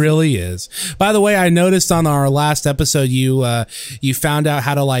 There really is. By the way, I noticed on our last episode, you found out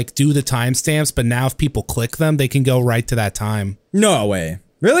how to do the timestamps, but now if people click them, they can go right to that time. No way.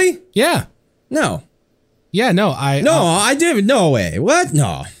 Really? Yeah. No. Yeah, no, I didn't. No way. What?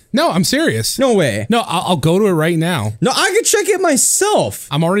 No. No, I'm serious. No way. No, I'll go to it right now. No, I could check it myself.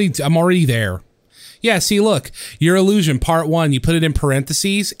 I'm already there. Yeah, see, look, Your Illusion, part 1, you put it in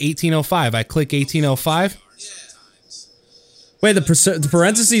parentheses, 1805. I click 1805. Wait, the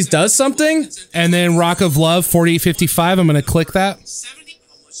parentheses does something? And then Rock of Love, 4855. I'm going to click that.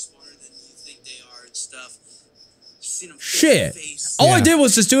 Shit. All I did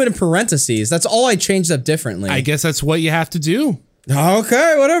was just do it in parentheses. That's all I changed up differently. I guess that's what you have to do.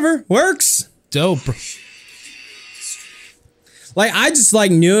 Okay, whatever. Works. Dope. Like, I just,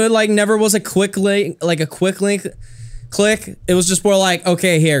 like, knew it, like, never was a quick link, click. It was just more like,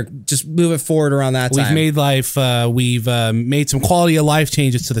 okay, here, just move it forward around that time. We've made some quality of life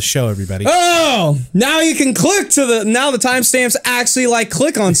changes to the show, everybody. Oh, now you can click to now the timestamps actually, like,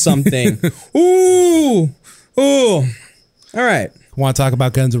 click on something. Ooh. All right. Want to talk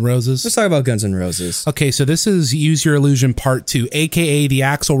about Guns N' Roses? Let's talk about Guns N' Roses. Okay, so this is Use Your Illusion Part 2, a.k.a. the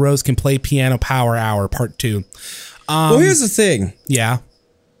Axl Rose Can Play Piano Power Hour Part 2. Well, here's the thing. Yeah.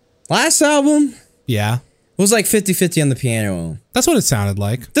 Last album Yeah. was like 50-50 on the piano. That's what it sounded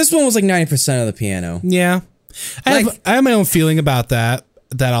like. This one was like 90% of the piano. Yeah. I have my own feeling about that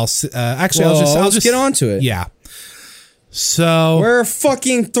I'll just get onto it. Yeah. So we're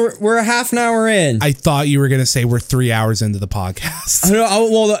we're a half an hour in. I thought you were going to say we're 3 hours into the podcast.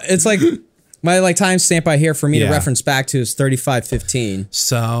 Well, it's like my timestamp I hear for me to reference back to is 35:15.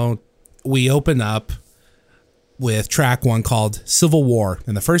 So we open up with track 1 called Civil War.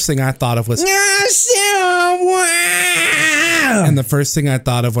 And the first thing I thought of was Civil War. And the first thing I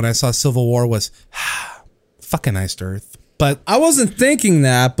thought of when I saw Civil War was fucking Iced Earth. But I wasn't thinking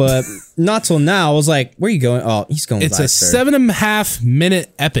that, but not till now. I was like, where are you going? Oh, he's going with It's a 7.5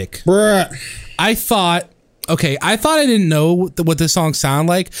 minute epic. Bruh. I thought I didn't know what this song sounded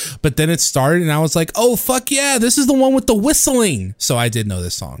like, but then it started and I was like, oh, fuck yeah, this is the one with the whistling. So I did know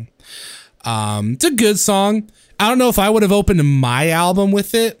this song. It's a good song. I don't know if I would have opened my album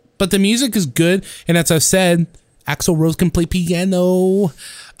with it, but the music is good. And as I've said, Axl Rose can play piano.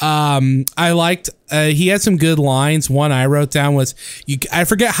 I liked, he had some good lines. One I wrote down was, I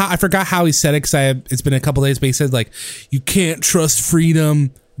forgot how he said it because it's been a couple days, but he said like, you can't trust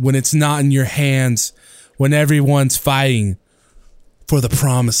freedom when it's not in your hands, when everyone's fighting for the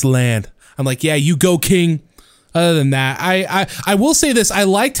promised land. I'm like, yeah, you go, King. Other than that, I will say this. I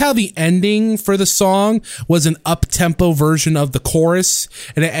liked how the ending for the song was an up-tempo version of the chorus,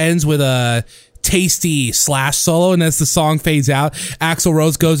 and it ends with a tasty slash solo. And as the song fades out, Axl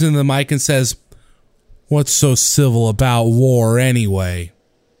Rose goes into the mic and says, "What's so civil about war anyway?"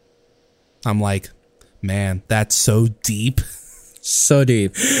 I'm like, man, that's so deep. So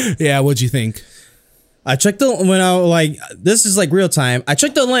deep. Yeah, what'd you think? I checked this is like real time. I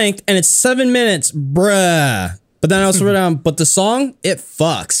checked the length and it's 7 minutes, bruh. But then I also wrote down, but the song, it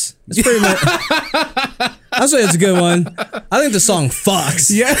fucks. It's pretty much. I'll say it's a good one. I think the song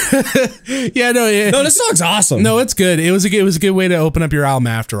fucks. Yeah. Yeah, no, this song's awesome. No, it's good. It was a good way to open up your album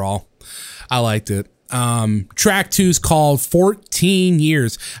after all. I liked it. Track 2 is called 14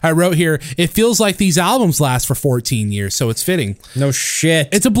 Years. I wrote here, it feels like these albums last for 14 years, so it's fitting. No shit.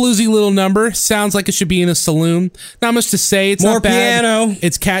 It's a bluesy little number. Sounds like it should be in a saloon. Not much to say. It's more not bad. Piano.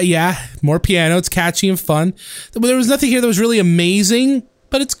 It's more piano. It's catchy and fun. There was nothing here that was really amazing,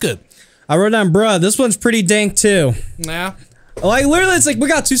 but it's good. I wrote down, bruh, this one's pretty dank too. Yeah. Like, literally, it's like, we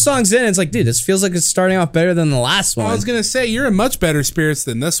got 2 songs in. It's like, dude, this feels like it's starting off better than the last one. I was going to say, you're in much better spirits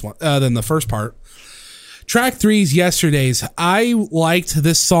than this one, than the first part. Track 3 is Yesterday's. I liked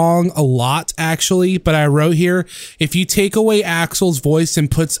this song a lot, actually, but I wrote here, if you take away Axl's voice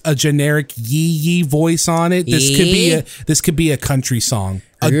and puts a generic yee voice on it, this could be a country song.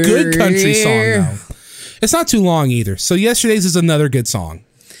 A good country song, though. It's not too long either. So Yesterday's is another good song.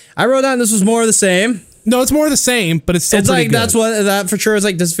 I wrote down this was more of the same. No, it's more of the same, but it's still pretty like, good. that for sure is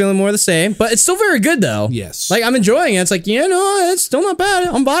like, this feeling more of the same, but it's still very good though. Yes. Like, I'm enjoying it. It's like, yeah, no, it's still not bad.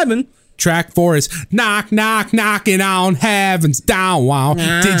 I'm vibing. Track 4 is Knock, Knock, Knocking on Heaven's Down. Wow.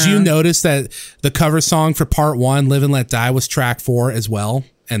 Did you notice that the cover song for part 1, Live and Let Die, was track 4 as well?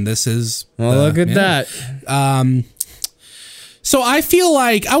 And this is... look at that. So I feel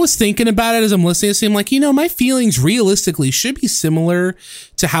like, I was thinking about it as I'm listening to this, I'm like, my feelings realistically should be similar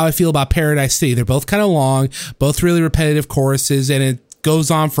to how I feel about Paradise City. They're both kind of long, both really repetitive choruses, and it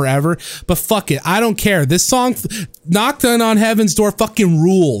goes on forever, but fuck it, I don't care. This song, Knocking on Heaven's Door, fucking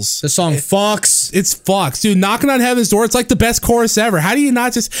rules. The song fucks. It's fucks, dude. Knocking on Heaven's Door, it's like the best chorus ever. How do you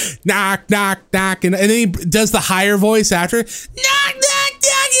not just knock, knock, knock, and then he does the higher voice after, knock, knock,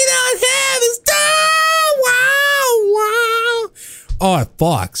 knocking on Heaven's Door, wow, wow. Oh,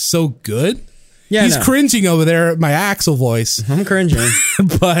 fuck. So good. Yeah, He's cringing over there at my Axl voice. I'm cringing.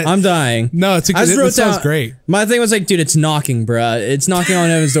 But I'm dying. No, it sounds great. My thing was like, dude, it's knocking, bruh. It's knocking on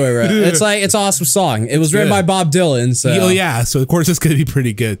heaven's door, bruh. It's like, it's an awesome song. It was written by Bob Dylan, so. Oh, yeah. So, of course, it's going to be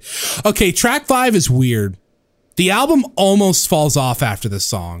pretty good. Okay, track 5 is weird. The album almost falls off after this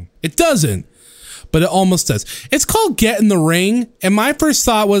song. It doesn't, but it almost does. It's called Get in the Ring, and my first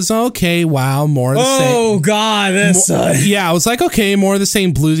thought was, okay, wow, more of the same. Oh, God, this. Yeah, I was like, okay, more of the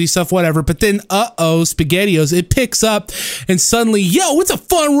same bluesy stuff, whatever. But then, SpaghettiOs, it picks up, and suddenly, it's a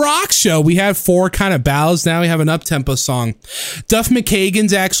fun rock show. We have 4 kind of ballads. Now we have an up-tempo song. Duff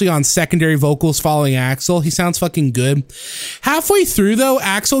McKagan's actually on secondary vocals following Axl. He sounds fucking good. Halfway through, though,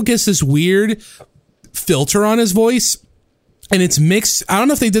 Axl gets this weird filter on his voice. And it's mixed. I don't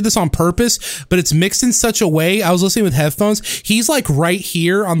know if they did this on purpose, but it's mixed in such a way. I was listening with headphones. He's like right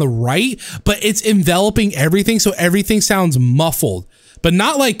here on the right, but it's enveloping everything. So everything sounds muffled, but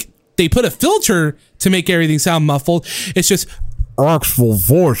not like they put a filter to make everything sound muffled. It's just actual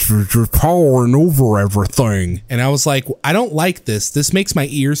voice is just powering over everything. And I was like, I don't like this. This makes my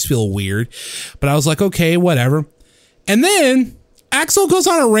ears feel weird, but I was like, okay, whatever. And then Axl goes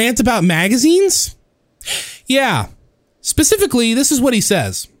on a rant about magazines. Yeah. Specifically, this is what he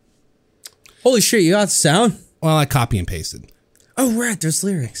says. Holy shit, you got the sound? Well, I copy and pasted. Oh, right, there's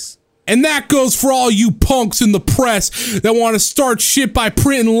lyrics. And that goes for all you punks in the press that want to start shit by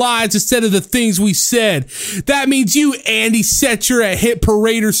printing lies instead of the things we said. That means you, Andy Setcher at Hit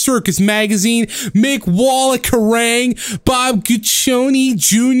Parader Circus Magazine, Mick Wallach Kerrang, Bob Guccione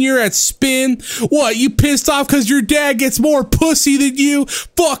Jr. at Spin. What, you pissed off because your dad gets more pussy than you?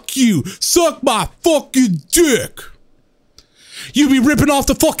 Fuck you. Suck my fucking dick. You be ripping off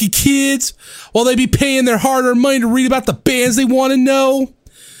the fucking kids while they be paying their hard-earned money to read about the bands they want to know.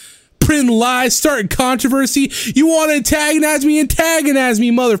 Printing lies, starting controversy. You want to antagonize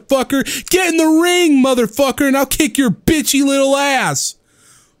me, motherfucker. Get in the ring, motherfucker, and I'll kick your bitchy little ass.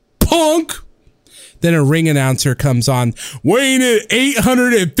 Punk. Then a ring announcer comes on, weighing at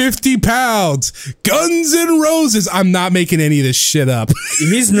 850 pounds. Guns N' Roses. I'm not making any of this shit up.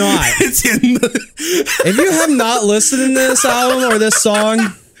 He's not. It's in the... If you have not listened to this album or this song...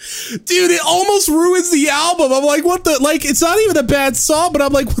 Dude, it almost ruins the album. I'm like, what the... Like, it's not even a bad song, but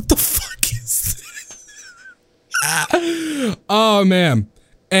I'm like, what the fuck is this? Oh, man.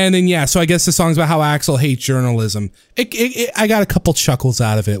 And then, yeah, so I guess the song's about how Axl hates journalism. I got a couple chuckles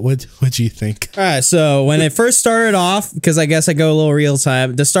out of it. What'd you think? All right, so when it first started off, because I guess I go a little real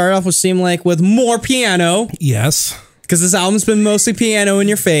time, to start off would seem like with more piano. Yes. Because this album's been mostly piano in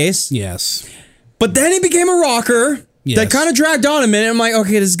your face. Yes. But then he became a rocker. Yes. That kind of dragged on a minute. I'm like,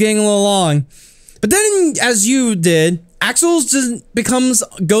 okay, this is getting a little long. But then, as you did, Axl just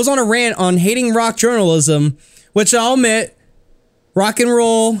goes on a rant on hating rock journalism, which I'll admit, rock and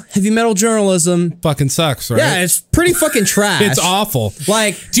roll, heavy metal journalism fucking sucks, right? Yeah, it's pretty fucking trash. It's awful.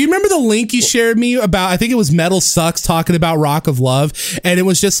 Like, do you remember the link you shared me about? I think it was Metal Sucks talking about Rock of Love, and it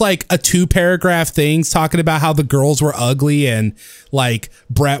was just like a 2-paragraph things talking about how the girls were ugly and like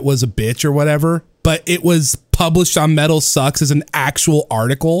Brett was a bitch or whatever. But it was published on Metal Sucks as an actual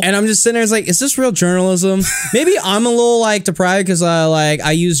article. And I'm just sitting there, it's like, is this real journalism? Maybe I'm a little like deprived because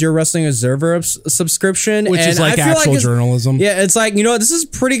I use your Wrestling Observer subscription. Which is like actual journalism. Yeah, it's like, you know what, this is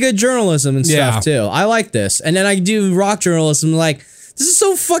pretty good journalism and stuff too. I like this. And then I do rock journalism, like, this is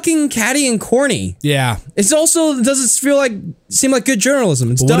so fucking catty and corny. Yeah. It's also doesn't seem like good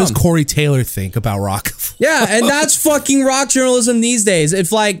journalism. It's dumb. What does Corey Taylor think about rock? Yeah, and that's fucking rock journalism these days.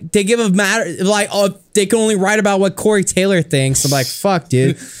 If like they give a matter, like, oh, they can only write about what Corey Taylor thinks. I'm like, fuck,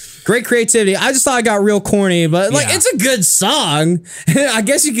 dude. Great creativity. I just thought I got real corny, but like, it's a good song. I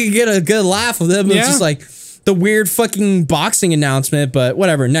guess you could get a good laugh with it, but it's just like the weird fucking boxing announcement, but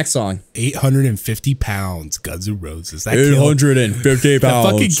whatever. Next song. 850 pounds, Guns N' Roses. That 850 pounds.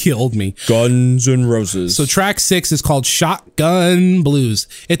 That fucking killed me. Guns N' Roses. So track 6 is called Shotgun Blues.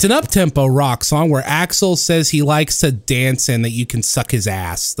 It's an up-tempo rock song where Axl says he likes to dance and that you can suck his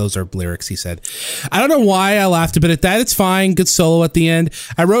ass. Those are lyrics he said. I don't know why I laughed a bit at that. It's fine. Good solo at the end.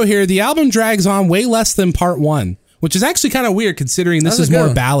 I wrote here, the album drags on way less than part 1, which is actually kind of weird considering this is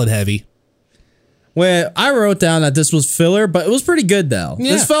more ballad heavy. Well, I wrote down that this was filler, but it was pretty good, though.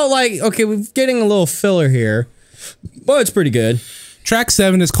 Yeah. This felt like, okay, we're getting a little filler here, but it's pretty good. Track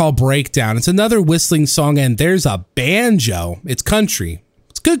 7 is called Breakdown. It's another whistling song, and there's a banjo. It's country.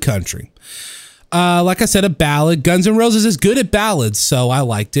 It's good country. Like I said, a ballad. Guns N' Roses is good at ballads, so I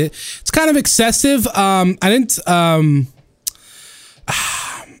liked it. It's kind of excessive.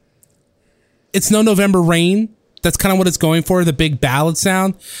 It's No November Rain. That's kind of what it's going for, the big ballad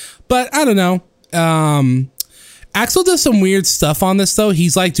sound. But I don't know. Axl does some weird stuff on this, though.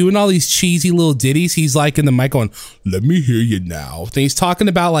 He's like doing all these cheesy little ditties. He's like in the mic going, "Let me hear you now." Then he's talking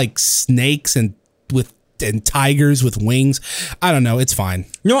about like snakes and tigers with wings. I don't know. It's fine.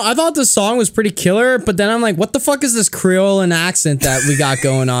 I thought the song was pretty killer, but then I'm like, what the fuck is this Creole accent that we got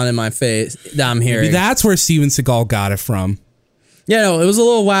going on in my face that I'm hearing? Maybe that's where Steven Seagal got it from. Yeah, no, it was a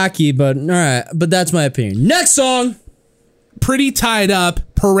little wacky, but all right. But that's my opinion. Next song. Pretty Tied Up,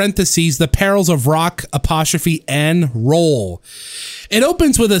 parentheses, The Perils of Rock, apostrophe, and Roll. It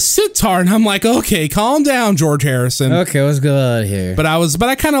opens with a sitar, and I'm like, okay, calm down, George Harrison. Okay, let's go out of here. But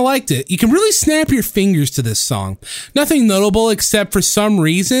I kind of liked it. You can really snap your fingers to this song. Nothing notable except for some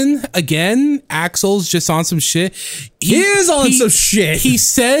reason, again, Axl's just on some shit. He is on some shit. He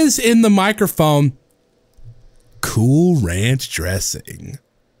says in the microphone, "Cool Ranch dressing."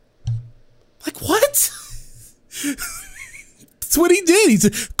 Like, what? That's what he did. He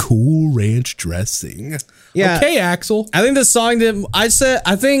said, "Cool Ranch dressing." Yeah. Okay, Axl. I think the song that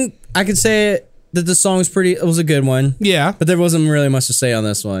I think I could say that the song was a good one. Yeah. But there wasn't really much to say on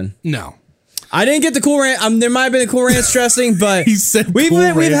this one. No. I didn't get the Cool Ranch. There might have been a Cool Ranch dressing, but He said we've Cool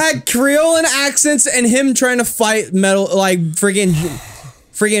Ranch. had Creole accents and him trying to fight metal, like friggin'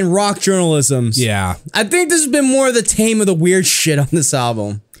 rock journalisms. Yeah. I think this has been more of the tame of the weird shit on this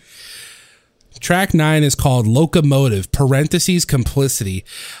album. Track 9 is called Locomotive, parentheses, Complicity.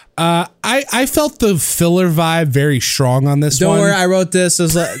 I felt the filler vibe very strong on this one. Don't worry, I wrote this.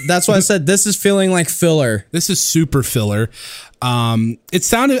 That's why I said this is feeling like filler. This is super filler. It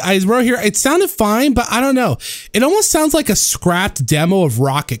sounded fine, but I don't know. It almost sounds like a scrapped demo of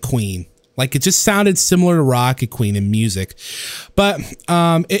Rocket Queen. Like, it just sounded similar to Rocket Queen in music. But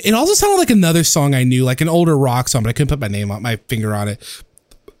it also sounded like another song I knew, like an older rock song, but I couldn't put my finger on it.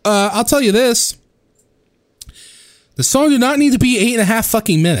 I'll tell you this. The song did not need to be 8.5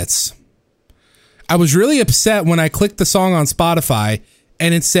 fucking minutes. I was really upset when I clicked the song on Spotify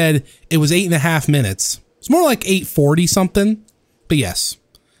and it said it was 8.5 minutes. It's more like 8:40 something. But yes,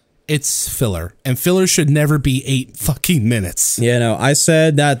 it's filler. And filler should never be 8 fucking minutes. Yeah, no, I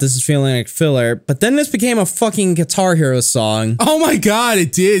said that this is feeling like filler, but then this became a fucking Guitar Hero song. Oh my God,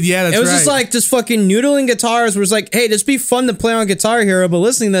 it did. Yeah, that's right. It was just like just fucking noodling guitars where it's like, hey, this be fun to play on Guitar Hero, but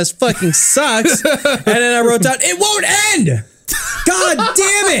listening to this fucking sucks. And then I wrote down, it won't end! God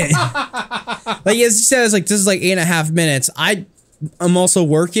damn it! Like, as you said, it's like, this is like 8.5 minutes. I'm also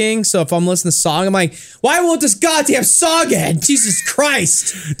working, so if I'm listening to the song, I'm like, why won't this goddamn song end? Jesus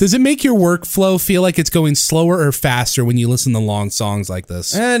Christ. Does it make your workflow feel like it's going slower or faster when you listen to long songs like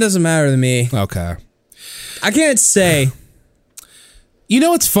this? It doesn't matter to me. Okay. I can't say. You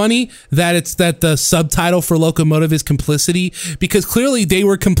know, it's funny that the subtitle for Locomotive is Complicity, because clearly they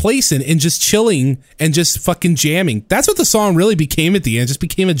were complacent and just chilling and just fucking jamming. That's what the song really became at the end, just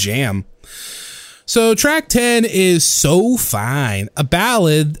became a jam. So track 10 is So Fine, a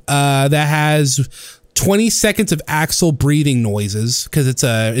ballad that has 20 seconds of Axl breathing noises, because it's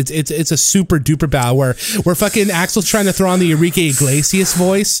a super duper ballad where fucking Axl's trying to throw on the Enrique Iglesias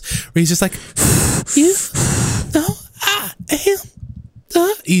voice, where he's just like, you know I am.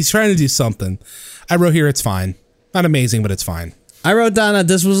 He's trying to do something. I wrote here, it's fine. Not amazing, but it's fine. I wrote down that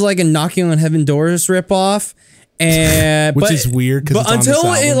this was like a Knocking on Heaven Doors ripoff. Which is weird, because until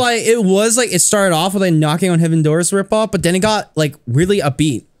it started off with a Knocking on Heaven Doors ripoff, but then it got like really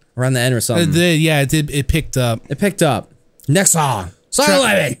upbeat around the end or something. It did, yeah, it did. It picked up. Next song, song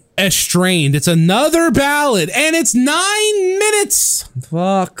 11. Estranged. It's another ballad, and it's 9 minutes.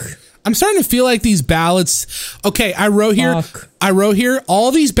 Fuck. I'm starting to feel like these ballads. Okay, I wrote here.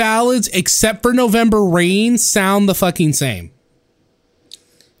 All these ballads except for November Rain sound the fucking same.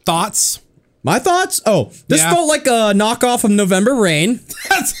 Thoughts? My thoughts? Oh, this felt like a knockoff of November Rain.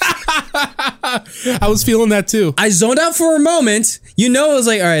 I was feeling that too. I zoned out for a moment. It was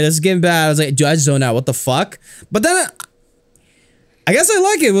like, all right, this is getting bad. I was like, dude, I zoned out. What the fuck? But then I guess I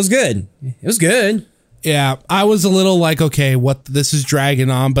like it. It was good. It was good. Yeah, I was a little like, okay, this is dragging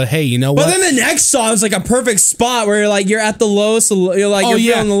on, but hey, you know what? But then the next song is like a perfect spot where you're at the lowest, you're like,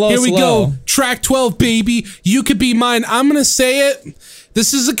 feeling the lowest. Here we go. Track 12, baby. You Could Be Mine. I'm going to say it.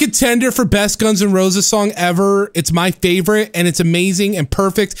 This is a contender for best Guns N' Roses song ever. It's my favorite, and it's amazing and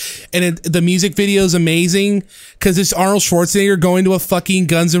perfect. And the music video is amazing because it's Arnold Schwarzenegger going to a fucking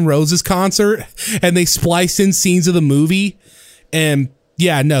Guns N' Roses concert, and they splice in scenes of the movie. And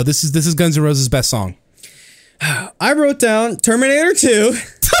yeah, no, this is Guns N' Roses' best song. I wrote down Terminator 2.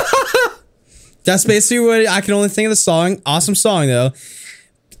 That's basically what I can only think of the song. Awesome song, though.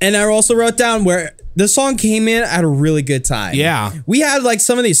 And I also wrote down where the song came in at a really good time. Yeah. We had like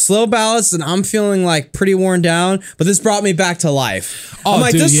some of these slow ballads and I'm feeling like pretty worn down, but this brought me back to life. Oh, I'm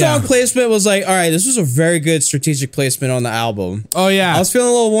like, dude, this yeah. song placement was like, all right, this was a very good strategic placement on the album. Oh, yeah. I was feeling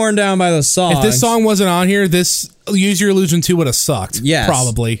a little worn down by the song. If this song wasn't on here, this Use Your Illusion 2 would have sucked. Yes.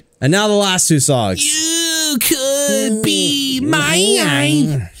 Probably. And now the last two songs. You could be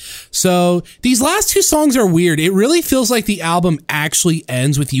mine. So these last two songs are weird. It really feels like the album actually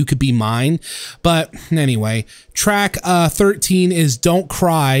ends with You Could Be Mine. But anyway, track 13 is Don't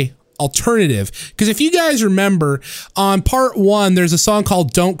Cry Alternative. Because if you guys remember, on part 1, there's a song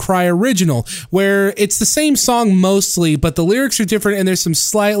called Don't Cry Original, where it's the same song mostly, but the lyrics are different and there's some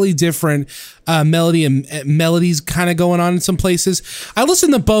slightly different melodies kind of going on in some places. I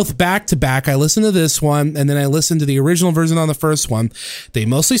listened to both back to back. I listened to this one and then I listened to the original version on the first one. They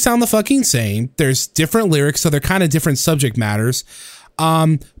mostly sound the fucking same. There's different lyrics, so they're kind of different subject matters.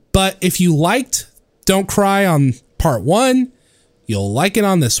 But if you liked Don't Cry on part 1, you'll like it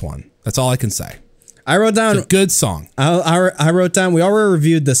on this one. That's all I can say. I wrote down it's a good song. I wrote down, we already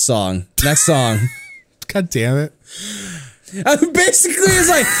reviewed this song. Next song. God damn it. Basically, it's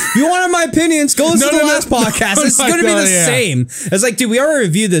like, you wanted my opinions, go listen to the last podcast. It's going to be the same. It's like, dude, we already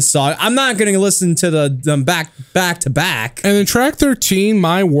reviewed this song. I'm not going to listen to them back to back. And then track 13,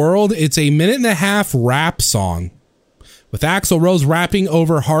 My World, it's a 1.5-minute rap song with Axl Rose rapping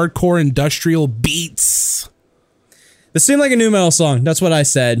over hardcore industrial beats. This seemed like a new metal song. That's what I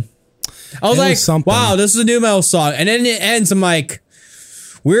said. I was like, wow, this is a new metal song. And then it ends, I'm like,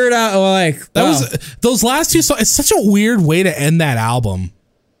 weird out, like, wow. That was those last two songs. It's such a weird way to end that album.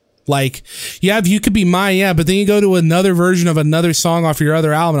 Like, you have You Could Be Mine, yeah, but then you go to another version of another song off your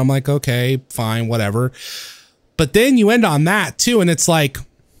other album. I'm like, okay, fine, whatever. But then you end on that too, and it's like,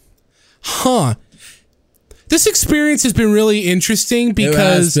 huh. This experience has been really interesting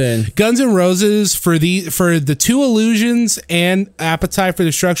because Guns N' Roses, for the two Illusions and Appetite for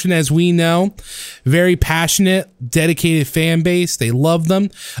Destruction, as we know, very passionate, dedicated fan base. They love them.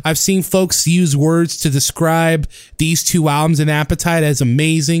 I've seen folks use words to describe these two albums and Appetite as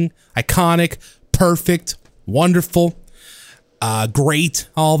amazing, iconic, perfect, wonderful, great,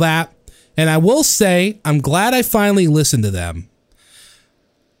 all that. And I will say, I'm glad I finally listened to them.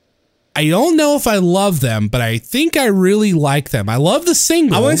 I don't know if I love them, but I think I really like them. I love the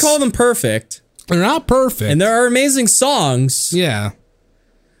singles. I wouldn't call them perfect. They're not perfect. And there are amazing songs. Yeah.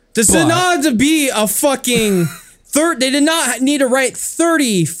 This did not have to be a fucking... They did not need to write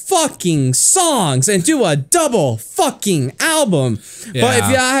 30 fucking songs and do a double fucking album. Yeah. But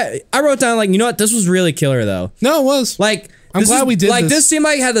if I wrote down, like, you know what? This was really killer, though. No, it was. Like... I'm glad we did like this. This seemed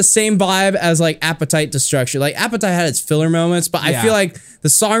like it had the same vibe as like Appetite Destruction. Like Appetite had its filler moments, but I feel like the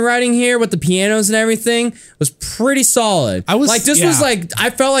songwriting here with the pianos and everything was pretty solid. Was like I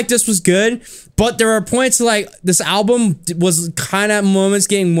felt like this was good, but there are points like this album was kind of moments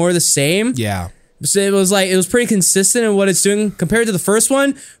getting more the same. Yeah. So it was pretty consistent in what it's doing compared to the first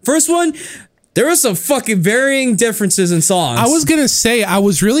one. There were some fucking varying differences in songs. I was going to say, I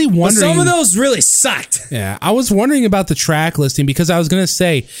was really wondering. But some of those really sucked. Yeah, I was wondering about the track listing because I was going to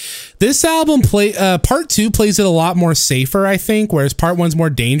say, this album, part 2 plays it a lot more safer, I think, whereas part 1's more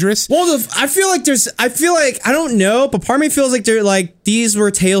dangerous. Well, I feel like, I don't know, but part of me feels like they're like, these were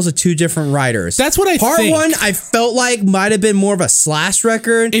tales of two different writers. That's what I think. Part 1, I felt like might have been more of a Slash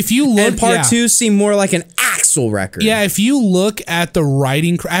record. If you look, and part 2 seemed more like an Axl record. Yeah, if you look at the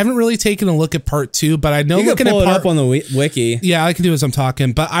writing, I haven't really taken a look at part 2, but I know you looking can pull at it up on the wiki. Yeah, I can do as I'm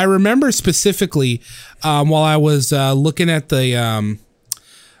talking. But I remember specifically while I was looking at the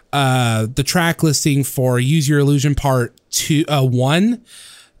track listing for Use Your Illusion Part 1,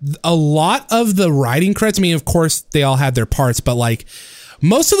 a lot of the writing credits, I mean, of course, they all had their parts, but like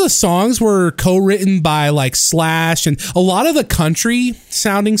most of the songs were co-written by like Slash, and a lot of the country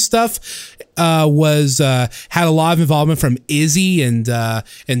sounding stuff had a lot of involvement from Izzy and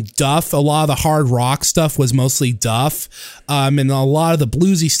Duff. A lot of the hard rock stuff was mostly Duff, and a lot of the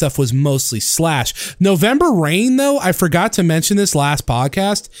bluesy stuff was mostly Slash. November Rain, though, I forgot to mention this last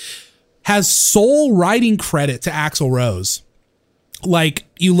podcast, has sole writing credit to Axl Rose. Like,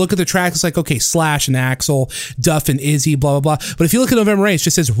 you look at the track, it's like, okay, Slash and Axl, Duff and Izzy, blah, blah, blah. But if you look at November Rain, it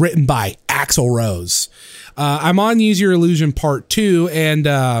just says written by Axl Rose. I'm on Use Your Illusion Part 2, and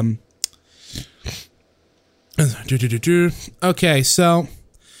okay, so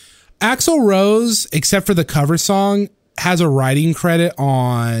Axl Rose, except for the cover song, has a writing credit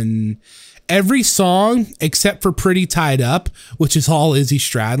on every song except for Pretty Tied Up, which is all Izzy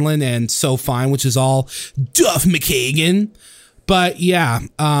Stradlin, and So Fine, which is all Duff McKagan. But yeah,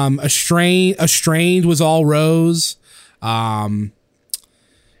 Estranged was all Rose.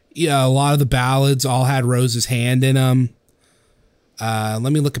 Yeah, a lot of the ballads all had Rose's hand in them.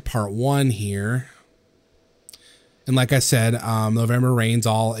 Let me look at part 1 here. And like I said, November Rain's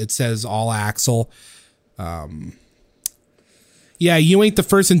it says all Axl. Yeah, You Ain't the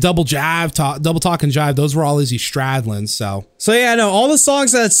First and Double Talk and Jive. Those were all Izzy Stradlin. So yeah, no, all the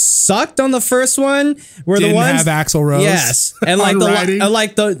songs that sucked on the first one were didn't the ones have Axl Rose. Yes, and like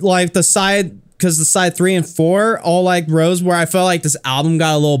the side, because the side 3 and 4 all like Rose, where I felt like this album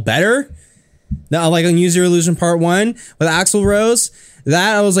got a little better. Now, like on Use Your Illusion Part 1 with Axl Rose,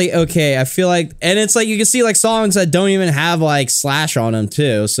 that I was like, okay, I feel like, and it's like you can see like songs that don't even have like Slash on them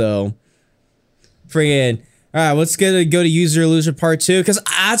too. So, friggin'. All right, let's go to Use Your Illusion Part 2, because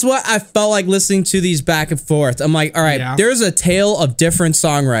that's what I felt like listening to these back and forth. I'm like, all right, there's a tale of different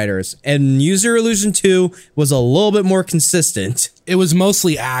songwriters, and Use Your Illusion 2 was a little bit more consistent. It was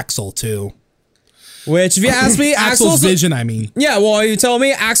mostly Axl too. Which, if you ask me, Axl's vision, I mean. Yeah, well, you tell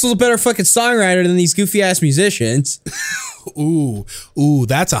me Axl's a better fucking songwriter than these goofy ass musicians. Ooh,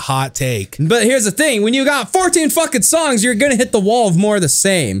 that's a hot take. But here's the thing, when you got 14 fucking songs, you're gonna hit the wall of more of the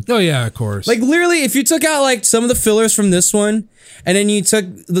same. Oh yeah, of course. Like literally, if you took out like some of the fillers from this one, and then you took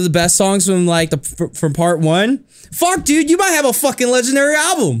the best songs from like from part 1, fuck dude, you might have a fucking legendary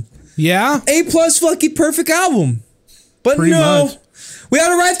album. Yeah? A+ fucking perfect album. But Pretty no, much. we had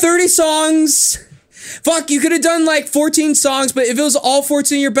to write 30 songs. Fuck, you could have done like 14 songs, but if it was all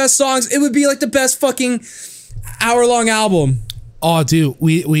 14 of your best songs, it would be like the best fucking hour-long album. Oh, dude,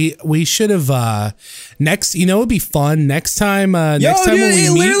 we should have next. You know, it'd be fun next time. Next time dude, when we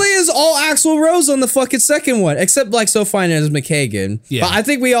it meet, literally is all Axl Rose on the fucking second one, except like So Fine as McKagan. Yeah, but I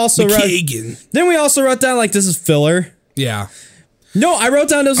think we also wrote down like this is filler. Yeah. No, I wrote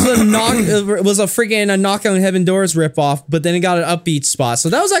down this was a freaking Knock on Heaven Doors ripoff, but then it got an upbeat spot, so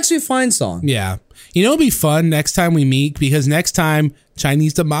that was actually a fine song. Yeah. You know, it'd be fun next time we meet, because next time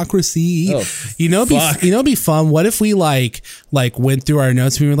Chinese democracy. Oh, it'd be fun. What if we like went through our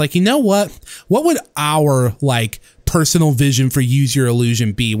notes and we were like, you know what would our like personal vision for Use Your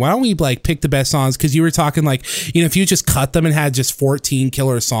Illusion be? Why don't we like pick the best songs? Because you were talking like, you know, if you just cut them and had just 14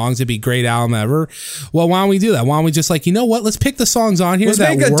 killer songs, it'd be a great album ever. Well, why don't we do that? Why don't we just like, you know what, let's pick the songs on here. Let's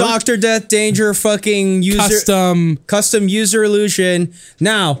that make a work. Dr. Death Danger fucking custom User Illusion.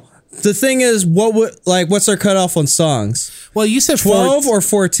 Now, the thing is, what's our cutoff on songs? Well, you said 12 or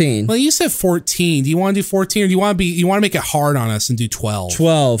 14. Well, you said 14. Do you want to do 14, or do you want to make it hard on us and do 12?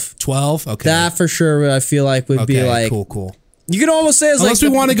 12. 12? Okay. That for sure I feel like would be like cool. You can almost say it's unless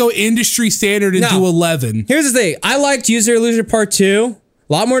like we want to go industry standard and do 11. Here's the thing. I liked Use Your Illusion Part 2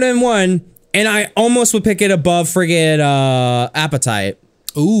 a lot more than 1, and I almost would pick it above friggin' Appetite.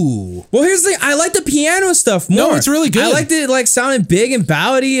 Ooh. Well, here's the thing. I like the piano stuff more. No, it's really good. I liked it like sounding big and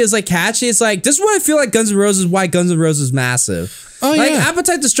ballady. It's like catchy. It's like, this is what I feel like Guns N' Roses, why Guns N' Roses is massive. Oh, like, yeah.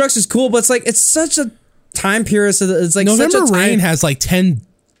 Appetite Destruction is cool, but it's like, it's such a time period. So it's like November Rain has like 10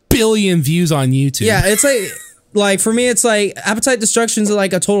 billion views on YouTube. Yeah, it's like for me, it's like Appetite Destruction's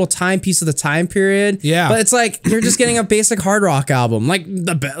like a total timepiece of the time period. Yeah. But it's like you're just getting a basic hard rock album, like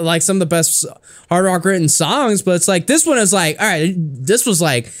some of the best hard rock written songs. But it's like this one is like, all right, this was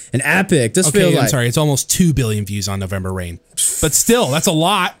like an epic. This feels like, I'm sorry, it's almost 2 billion views on November Rain, but still, that's a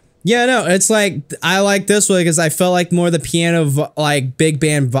lot. Yeah, no, it's like I like this one because I felt like more the piano like big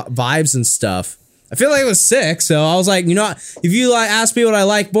band vibes and stuff. I feel like it was sick, so I was like, you know, if you like ask me what I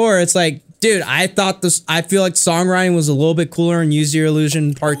like more, it's like, dude, I feel like songwriting was a little bit cooler in Use Your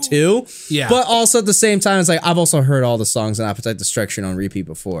Illusion Part 2. Yeah. But also at the same time, it's like, I've also heard all the songs on Appetite Destruction on repeat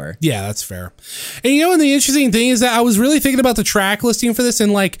before. Yeah, that's fair. And you know, and the interesting thing is that I was really thinking about the track listing for this,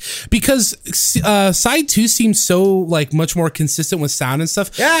 and like, because side 2 seems so like much more consistent with sound and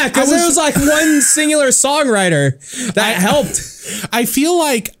stuff. Yeah, because it was like one singular songwriter that helped. I feel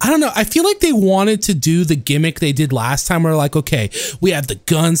like, I don't know, I feel like they wanted to do the gimmick they did last time where like, okay, we have the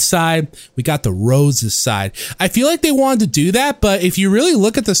Guns side, we got the Roses side. I feel like they wanted to do that, but if you really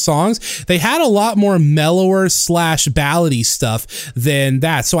look at the songs, they had a lot more mellower / ballady stuff than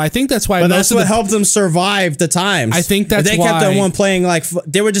that. So I think that's why. But that's what helped them survive the times. I think that's why. They kept on one playing like,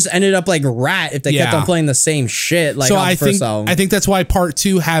 they would just ended up like Rat if they kept on playing the same shit like on the first album. I think that's why Part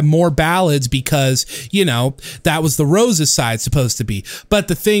 2 had more ballads, because, you know, that was the Roses side supposed to be. But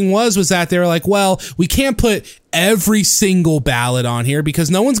the thing was that they were like, well, we can't put every single ballad on here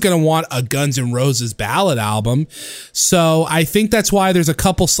because no one's going to want a Guns N' Roses ballad album. So I think that's why there's a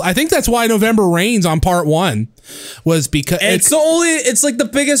couple. I think that's why November Rain's on Part 1 was because it's like the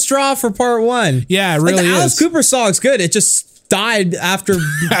biggest draw for Part 1. Yeah, it really like the is. Alice Cooper song's good. It just died after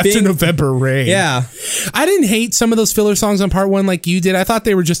November Rain. Yeah. I didn't hate some of those filler songs on Part 1 like you did. I thought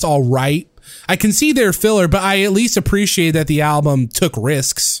they were just all right. I can see their filler, but I at least appreciate that the album took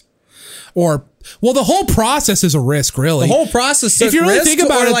risks. Well, the whole process is a risk, really. The whole process took if you really risk think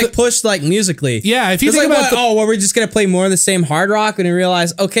about or it, like pushed like musically. Yeah, if you think about we're just gonna play more of the same hard rock, and we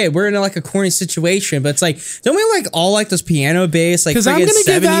realize, okay, we're in like a corny situation, but it's like, don't we like all like those piano bass, like friggin'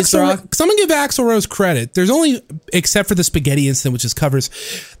 70s rock? Because I'm gonna give Axl Rose credit. There's only, except for the Spaghetti Incident, which is covers,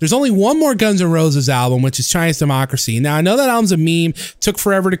 there's only one more Guns N' Roses album, which is Chinese Democracy. Now, I know that album's a meme, took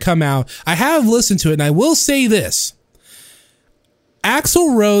forever to come out. I have listened to it, and I will say this.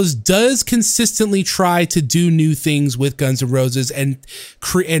 Axl Rose does consistently try to do new things with Guns N' Roses and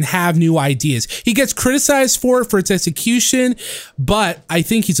have new ideas. He gets criticized for its execution, but I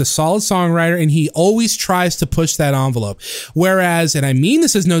think he's a solid songwriter and he always tries to push that envelope. Whereas, and I mean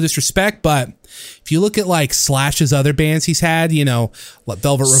this is no disrespect, but if you look at like Slash's other bands he's had, you know,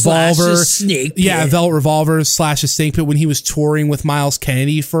 Velvet Revolver, Velvet Revolver, Slash's Snake Pit, when he was touring with Myles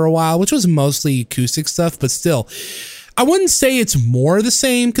Kennedy for a while, which was mostly acoustic stuff, but still, I wouldn't say it's more the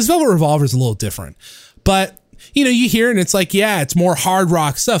same because Velvet Revolver is a little different, but you know, you hear it and it's like, yeah, it's more hard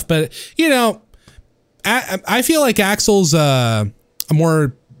rock stuff, but you know, I feel like Axl's a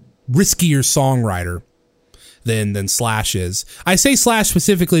more riskier songwriter than Slash is. I say Slash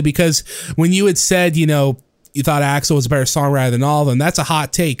specifically because when you had said, you know, you thought Axl was a better songwriter than all of them, that's a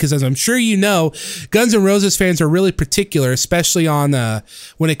hot take because, as I'm sure you know, Guns N' Roses fans are really particular, especially on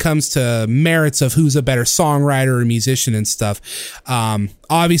when it comes to merits of who's a better songwriter or musician and stuff.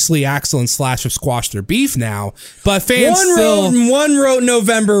 Obviously, Axl and Slash have squashed their beef now, but fans one wrote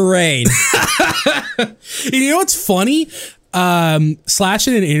November Rain. You know what's funny? Slash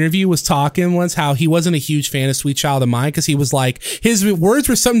in an interview was talking once how he wasn't a huge fan of Sweet Child of Mine because he was like, his words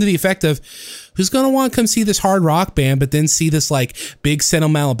were something to the effect of, who's gonna want to come see this hard rock band but then see this like big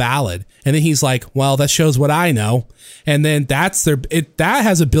sentimental ballad? And then he's like, well, that shows what I know. And then that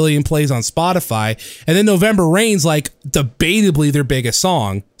has 1 billion plays on Spotify. And then November Rain's like debatably their biggest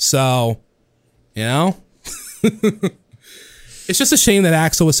song. So, you know, it's just a shame that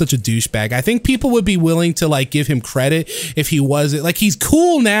Axl was such a douchebag. I think people would be willing to like give him credit if he wasn't like, he's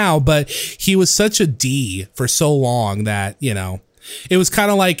cool now, but he was such a D for so long that, you know, it was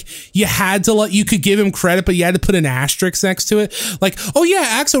kind of like you could give him credit, but you had to put an asterisk next to it. Like, oh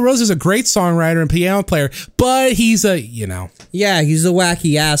yeah, Axl Rose is a great songwriter and piano player, but he's a, you know. Yeah, he's a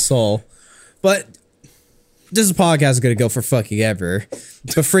wacky asshole. But this podcast is going to go for fucking ever.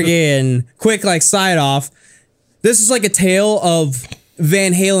 But friggin' quick like side off. This is like a tale of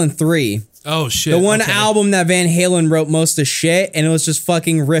Van Halen 3. Oh shit. The one album that Van Halen wrote most of shit and it was just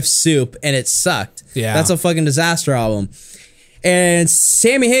fucking riff soup and it sucked. Yeah. That's a fucking disaster album. And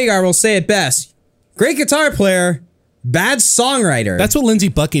Sammy Hagar will say it best. Great guitar player, bad songwriter. That's what Lindsey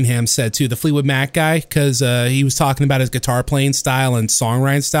Buckingham said too, the Fleetwood Mac guy, because he was talking about his guitar playing style and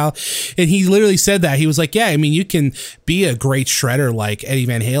songwriting style. And he literally said that. He was like, yeah, I mean, you can be a great shredder like Eddie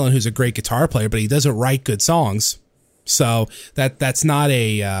Van Halen, who's a great guitar player, but he doesn't write good songs. So that's not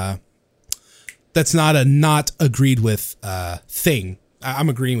a not agreed with thing. I'm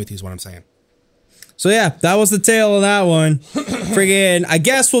agreeing with you is what I'm saying. So yeah, that was the tale of that one. Friggin', I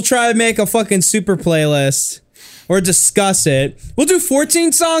guess we'll try to make a fucking super playlist or discuss it. We'll do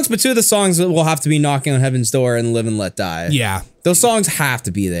 14 songs, but 2 of the songs will have to be Knocking on Heaven's Door and Live and Let Die. Yeah. Those songs have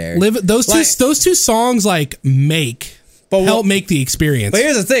to be there. Those two songs like help make the experience. But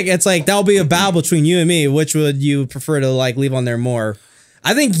here's the thing, it's like that'll be a battle between you and me. Which would you prefer to like leave on there more?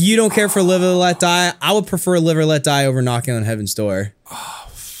 I think you don't care for Live and Let Die. I would prefer Live or Let Die over Knocking on Heaven's Door. Oh,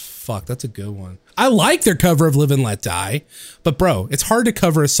 fuck, that's a good one. I like their cover of Live and Let Die, but bro, it's hard to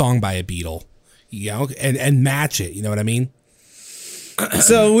cover a song by a Beatle, you know, and match it. You know what I mean?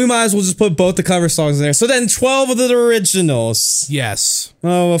 So we might as well just put both the cover songs in there. So then 12 of the originals. Yes.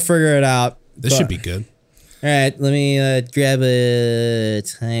 Oh, we'll figure it out. This should be good. All right, let me grab a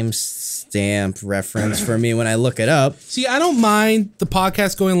timestamp reference for me when I look it up. See, I don't mind the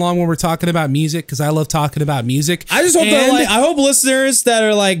podcast going long when we're talking about music because I love talking about music. I just hope that I hope listeners that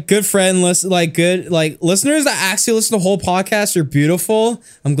are like good listeners that actually listen to the whole podcast are beautiful.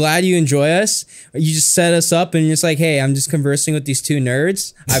 I'm glad you enjoy us. You just set us up and you're just like, hey, I'm just conversing with these 2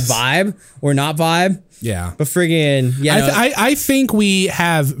 nerds. I vibe or not vibe. Yeah. But friggin', yeah. I think we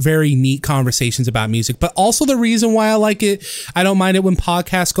have very neat conversations about music, but also the reason why I like it, I don't mind it when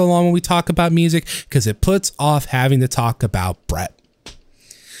podcasts go long when we talk about music, because it puts off having to talk about Brett.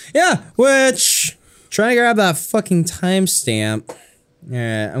 Yeah, which, trying to grab that fucking timestamp. All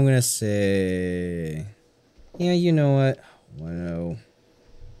right, I'm going to say, yeah, you know what? Wow.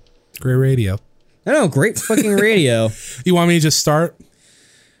 Great radio. I know, great fucking radio. You want me to just start?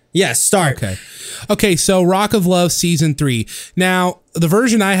 Yes, start. Okay, so Rock of Love Season 3. Now, the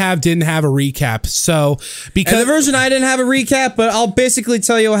version I have didn't have a recap. So because and the version I didn't have a recap, but I'll basically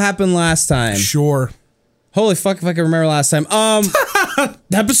tell you what happened last time. Sure. Holy fuck if I can remember last time. The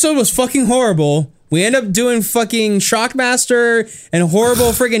episode was fucking horrible. We end up doing fucking Shockmaster and horrible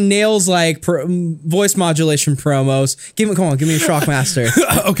friggin' Nails like voice modulation promos. Come on, give me a Shockmaster.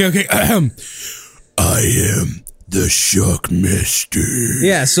 Okay. I am the Shockmaster.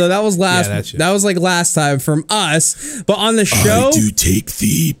 Yeah, so that was last. Yeah, that was like last time from us. But on the show, I do take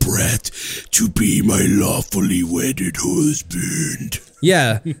thee, Brett, to be my lawfully wedded husband.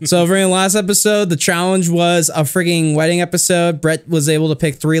 Yeah. So during the last episode, the challenge was a frigging wedding episode. Brett was able to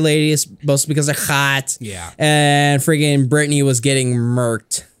pick 3 ladies, mostly because they're hot. Yeah. And friggin' Brittany was getting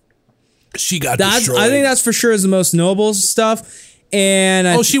murked. She got destroyed. I think that's for sure is the most noble stuff.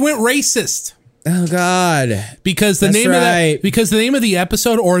 And she went racist. Oh God! Because the name of the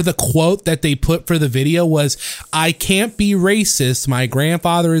episode or the quote that they put for the video was, "I can't be racist. My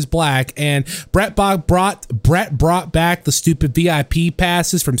grandfather is black." And Brett brought back the stupid VIP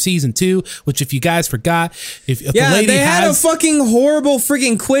passes from season 2, which if you guys forgot, if the lady they had a fucking horrible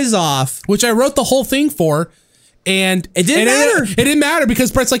freaking quiz off, which I wrote the whole thing for. And it didn't matter. It didn't matter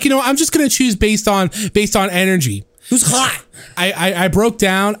because Brett's like, I'm just gonna choose based on energy. Who's hot? I broke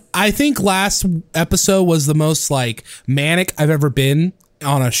down. I think last episode was the most like manic I've ever been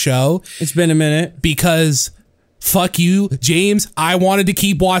on a show. It's been a minute. Because fuck you, James. I wanted to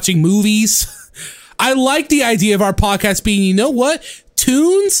keep watching movies. I like the idea of our podcast being, you know what?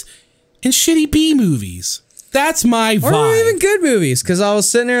 Tunes and shitty B movies. That's my vibe. Or even good movies. Because I was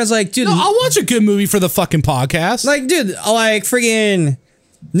sitting there, I was like, dude. No, I'll watch a good movie for the fucking podcast. Like, dude, like friggin'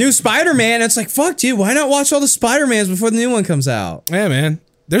 new Spider-Man. It's like, fuck, dude. Why not watch all the Spider-Mans before the new one comes out? Yeah, man.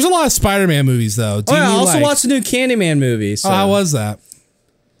 There's a lot of Spider-Man movies, though. I also watched the new Candyman movie. So. Oh, how was that?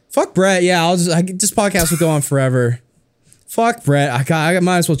 Fuck Brett. Yeah, this podcast will go on forever. Fuck Brett. I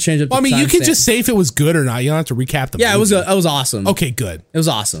might as well change it. Well, I mean, you can just say if it was good or not. You don't have to recap the movie. Yeah, it was awesome. Okay, good. It was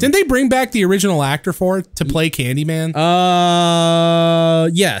awesome. Didn't they bring back the original actor for it to play Candyman?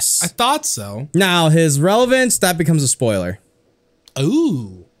 Yes. I thought so. Now, his relevance, that becomes a spoiler.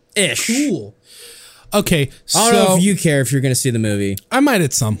 Ooh. Ish. Cool. Okay, so I don't know if you care if you're going to see the movie. I might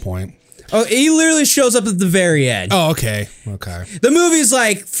at some point. Oh, he literally shows up at the very end. Oh, okay. Okay. The movie's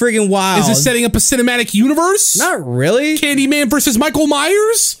like friggin' wild. Is this setting up a cinematic universe? Not really. Candyman versus Michael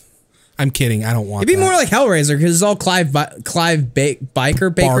Myers? I'm kidding. I don't want It'd be more like Hellraiser because it's all Clive Barker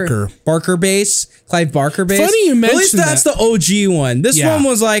base. Clive Barker base. Funny you mentioned At least that's the OG one. This one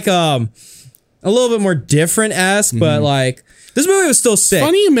was like a little bit more different-esque, but like this movie was still sick.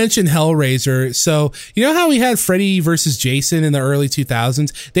 Funny you mentioned Hellraiser. So, you know how we had Freddy versus Jason in the early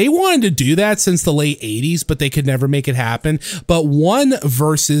 2000s? They wanted to do that since the late 80s, but they could never make it happen. But one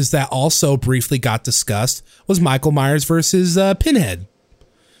versus that also briefly got discussed was Michael Myers versus Pinhead.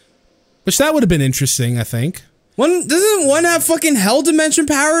 Which that would have been interesting, I think. Doesn't one have fucking hell dimension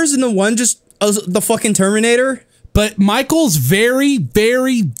powers and the one just the fucking Terminator? But Michael's very,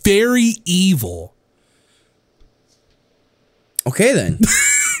 very, very evil. Okay, then.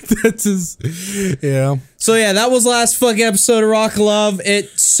 That's his, yeah. So yeah, that was last fucking episode of Rock Love. It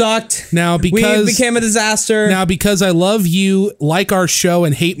sucked. Now because we became a disaster. Now because I love you, like our show,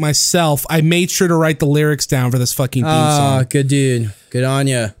 and hate myself, I made sure to write the lyrics down for this fucking theme song. Good dude. Good on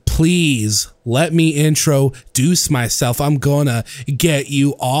ya. Please let me introduce myself. I'm gonna get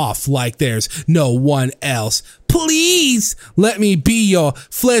you off like there's no one else. Please let me be your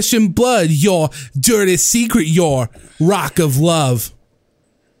flesh and blood, your dirty secret, your rock of love.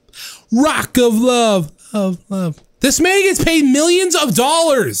 Rock of love. Of love. This man gets paid millions of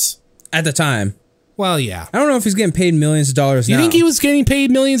dollars. At the time. Well, yeah. I don't know if he's getting paid millions of dollars now. You think he was getting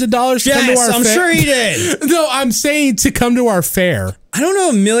paid millions of dollars to come to our fair? I'm sure he did. No, I'm saying to come to our fair. I don't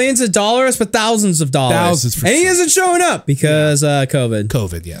know millions of dollars, but thousands of dollars. Thousands for And he sure. isn't showing up because COVID.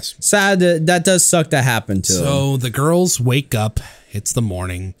 COVID, yes. Sad that does suck to happen to him. So the girls wake up. It's the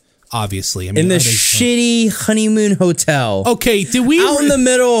morning, obviously. I mean, in the shitty honeymoon hotel. Okay, did we out in the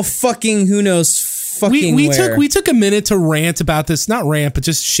middle of fucking who knows fucking where. We took a minute to rant about this, not rant, but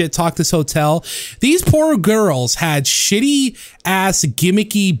just shit talk this hotel. These poor girls had shitty ass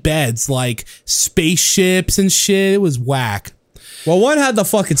gimmicky beds like spaceships and shit. It was whack. Well, one had the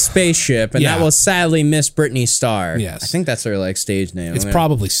fucking spaceship, and that was sadly Miss Brittany Starr. Yes. I think that's her like stage name. It's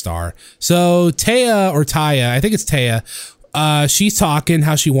probably Star. So Taya, I think it's Taya. She's talking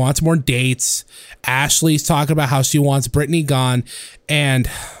how she wants more dates. Ashley's talking about how she wants Brittany gone, and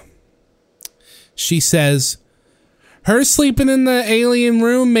she says her sleeping in the alien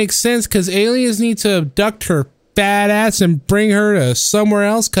room makes sense because aliens need to abduct her fat ass and bring her to somewhere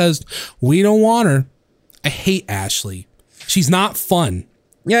else because we don't want her. I hate Ashley. She's not fun.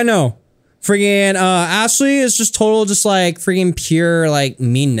 Yeah, no. Friggin' Ashley is just total, just like friggin' pure like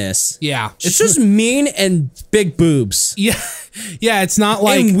meanness. Yeah. It's just mean and big boobs. Yeah. Yeah, it's not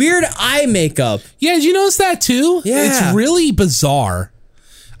like... And weird eye makeup. Yeah, did you notice that too? Yeah. It's really bizarre.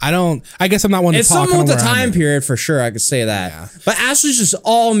 I guess I'm not one to talk. It's something with the time period for sure, I could say that. Yeah. But Ashley's just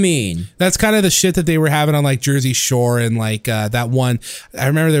all mean. That's kind of the shit that they were having on like Jersey Shore and like that one. I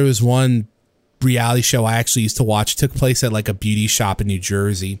remember there was one reality show I actually used to watch. It took place at like a beauty shop in New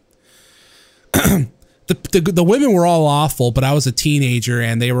Jersey. The women were all awful, but I was a teenager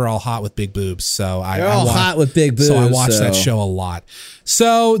and they were all hot with big boobs. So They're all hot with big boobs. So I watched that show a lot.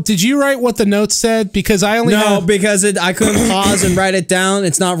 So did you write what the notes said? Because I only because I couldn't pause and write it down.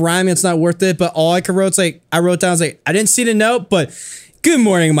 It's not rhyming. It's not worth it. But all I could wrote I wrote down I didn't see the note, but good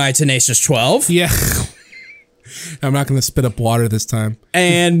morning, my tenacious 12. Yeah. I'm not going to spit up water this time.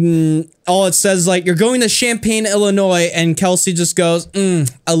 And all it says is you're going to Champaign, Illinois. And Kelsey just goes,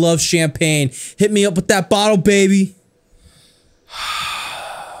 I love champagne. Hit me up with that bottle, baby.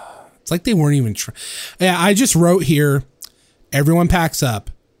 It's like they weren't even trying. Yeah, I just wrote here, everyone packs up,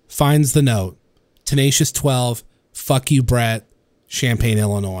 finds the note. Tenacious 12, fuck you, Brett, Champaign,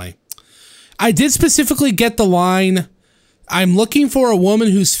 Illinois. I did specifically get the line, I'm looking for a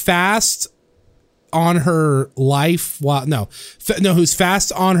woman who's fast on her life, who's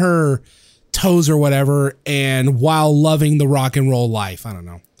fast on her toes or whatever, and while loving the rock and roll life. I don't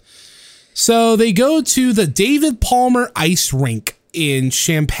know. So they go to the David Palmer ice rink in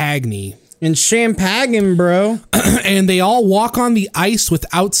Champaign. In Champaign, bro. And they all walk on the ice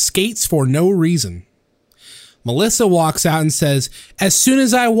without skates for no reason. Melissa walks out and says, as soon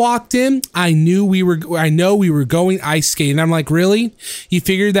as I walked in, I know we were going ice skating. I'm like, really? You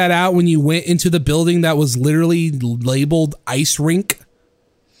figured that out when you went into the building that was literally labeled ice rink?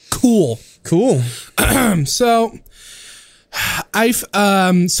 Cool. So as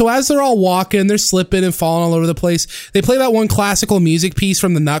they're all walking, they're slipping and falling all over the place. They play that one classical music piece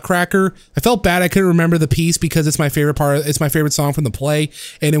from the Nutcracker. I felt bad I couldn't remember the piece because it's my favorite part. It's my favorite song from the play,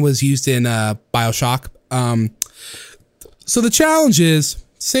 and it was used in BioShock. So the challenge is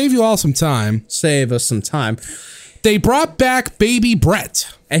save you all some time. Save us some time. They brought back baby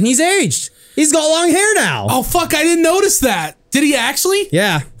Brett. And he's aged. He's got long hair now. Oh, fuck. I didn't notice that. Did he actually?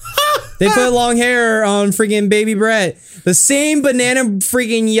 Yeah. They put long hair on freaking baby Brett. The same banana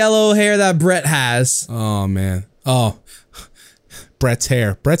freaking yellow hair that Brett has. Oh, man. Oh, Brett's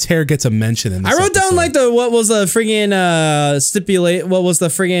hair. Brett's hair gets a mention in this I wrote episode. down what was the friggin' what was the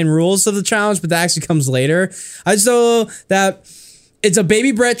friggin' rules of the challenge, but that actually comes later. I just know that it's a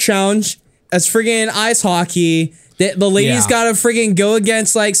baby Brett challenge. It's friggin' ice hockey. The ladies gotta friggin' go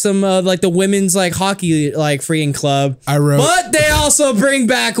against some the women's hockey friggin' club. But they also bring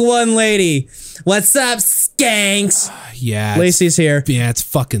back one lady. What's up, skanks? Yeah. Lacey's here. Yeah, it's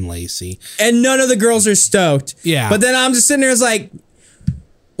fucking Lacey. And none of the girls are stoked. Yeah. But then I'm just sitting there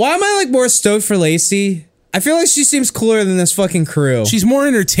why am I more stoked for Lacey? I feel like she seems cooler than this fucking crew. She's more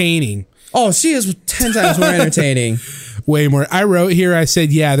entertaining. Oh, she is 10 times more entertaining. Way more. I wrote here, I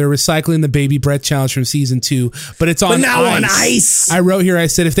said, yeah, they're recycling the Baby Brett challenge from season 2, but it's on ice. I wrote here, I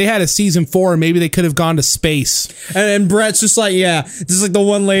said, if they had a season 4, maybe they could have gone to space. And Brett's just this is the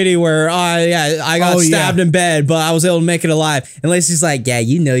one lady where I got stabbed in bed, but I was able to make it alive. And Lacey's like, yeah,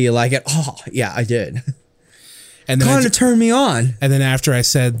 you like it. Oh, yeah, I did. And then kind of turned me on. And then after I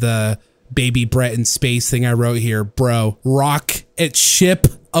said the Baby Brett in space thing, I wrote here, bro, rock at ship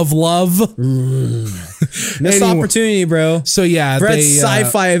of love. Missed opportunity, bro. So yeah, Brett's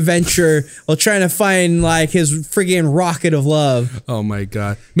sci-fi adventure while trying to find his friggin' rocket of love. Oh my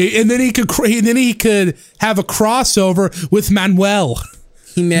god! And then he could have a crossover with Manuel.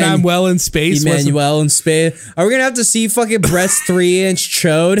 Manuel in space. Manuel in space. Are we gonna have to see fucking Brett's 3-inch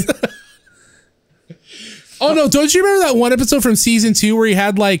chode? Oh no, don't you remember that one episode from season 2 where he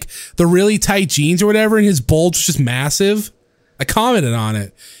had the really tight jeans or whatever and his bulge was just massive? I commented on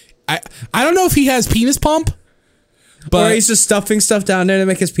it. I don't know if he has penis pump, but or he's just stuffing stuff down there to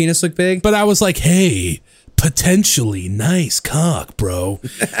make his penis look big. But I was like, hey, potentially nice cock, bro.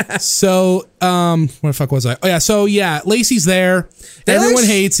 So, where the fuck was I? Oh yeah, so yeah, Lacey's there. Everyone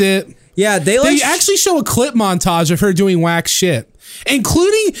hates it. Yeah, they actually show a clip montage of her doing whack shit.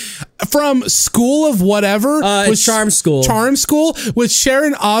 Including from School of Whatever. Charm School. Charm School, with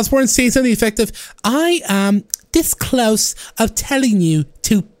Sharon Osbourne saying something effective. I am this close of telling you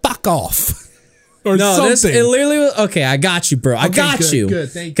to fuck off. Or something. It literally was, okay, I got you, bro. I got you.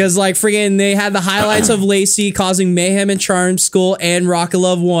 Good, thank you. Because friggin' they had the highlights of Lacey causing mayhem in Charm School and Rock of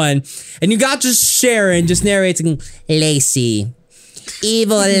Love 1. And you got just Sharon just narrating, Lacey.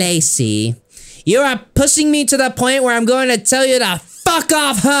 Evil Lacey. You are pushing me to the point where I'm going to tell you to fuck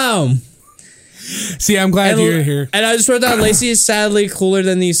off home. See, I'm glad you're here. And I just wrote down Lacey is sadly cooler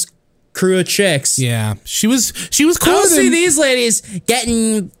than these crew of chicks. Yeah, she was cooler. I don't see these ladies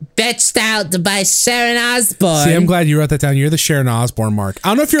getting bitched out by Sharon Osbourne. See, I'm glad you wrote that down. You're the Sharon Osbourne mark. I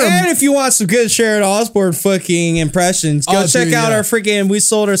don't know if you're. And if you want some good Sharon Osbourne fucking impressions, go check out our freaking "We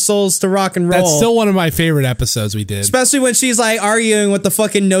Sold Our Souls to Rock and Roll." That's still one of my favorite episodes we did. Especially when she's like arguing with the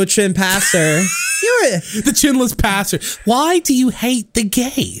fucking no chin pastor. You're the chinless pastor. Why do you hate the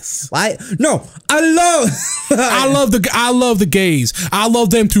gays? Why? No, I love the gays. I love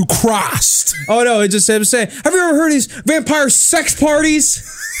them through Christ. Oh no, it just I'm saying. Have you ever heard of these vampire sex parties?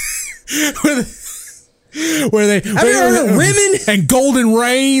 where they have you ever heard of women and Golden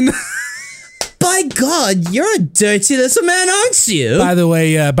Rain? By God, you're a dirty little man, aren't you? By the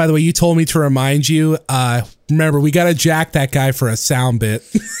way, you told me to remind you. Remember, we gotta jack that guy for a sound bit.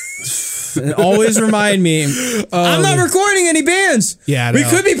 Always remind me. I'm not recording any bands. Yeah, we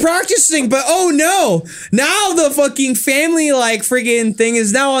could be practicing, but oh no! Now the fucking family like friggin' thing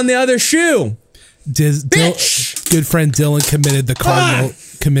is now on the other shoe. Good friend Dylan committed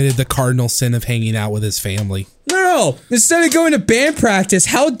the cardinal sin of hanging out with his family. No. Instead of going to band practice,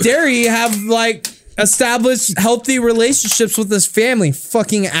 how dare he have like established healthy relationships with his family?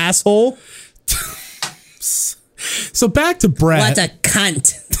 Fucking asshole. So back to Brett. What a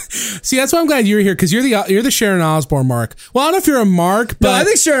cunt. See, that's why I'm glad you're here, because you're the Sharon Osbourne mark. Well, I don't know if you're a mark, but no, I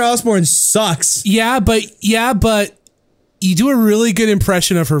think Sharon Osbourne sucks. Yeah, but you do a really good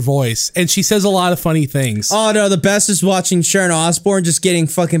impression of her voice, and she says a lot of funny things. Oh no, the best is watching Sharon Osbourne just getting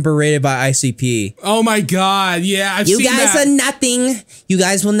fucking berated by ICP. Oh my God, yeah, I've seen that. You guys are nothing. You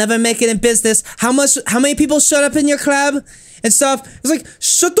guys will never make it in business. How many people showed up in your club and stuff? It's like,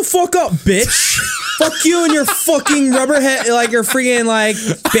 shut the fuck up, bitch. Fuck you and your fucking rubberhead, like your freaking like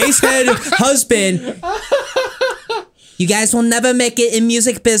basehead husband. You guys will never make it in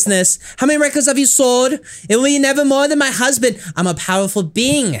music business. How many records have you sold? It will be never more than my husband. I'm a powerful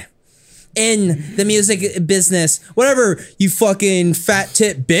being in the music business. Whatever, you fucking fat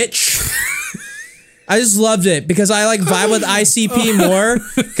tit bitch. I just loved it because I like vibe with ICP more.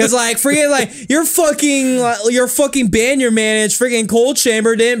 Cause like freaking like your fucking band you managed, freaking Cold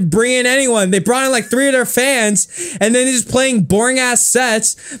Chamber didn't bring in anyone. They brought in like 3 of their fans, and then they're just playing boring ass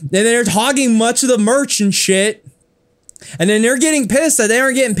sets, and then they're hogging much of the merch and shit. And then they're getting pissed that they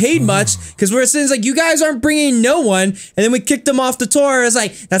aren't getting paid much because we're saying like, you guys aren't bringing no one. And then we kicked them off the tour. It's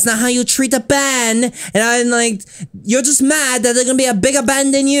like, that's not how you treat a band. And I'm like, you're just mad that they're going to be a bigger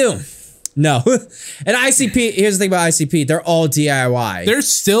band than you. No. And ICP, here's the thing about ICP. They're all DIY. They're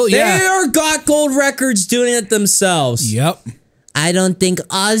still, yeah. They are Got Gold Records doing it themselves. Yep. I don't think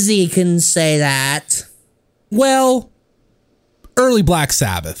Ozzy can say that. Well, early Black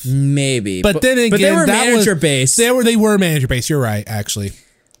Sabbath, maybe, but then again, they were manager based. They were manager based. You're right, actually.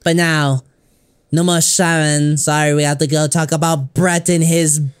 But now, no more Sharon. Sorry, we have to go talk about Brett and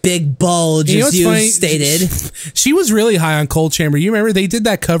his big bulge, as you stated. She was really high on Cold Chamber. You remember they did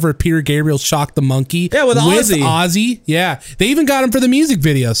that cover of Peter Gabriel's "Shock the Monkey"? Yeah, with Ozzy. Yeah, they even got him for the music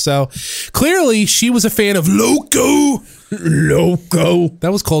video. So clearly, she was a fan of Loco. That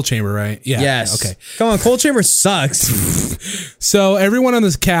was Cold Chamber, right? Yeah. Yes. Okay. Come on, Cold Chamber sucks. So everyone on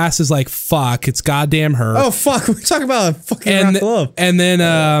this cast is like, "Fuck, it's goddamn her." Oh fuck, we're talking about a fucking rock club.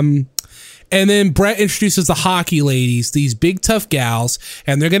 And then Brett introduces the hockey ladies, these big tough gals,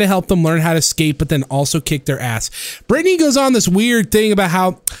 and they're going to help them learn how to skate, but then also kick their ass. Brittany goes on this weird thing about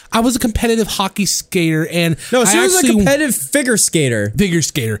how I was a competitive hockey skater, and no, she was a competitive figure skater.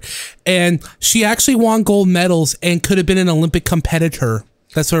 And she actually won gold medals and could have been an Olympic competitor.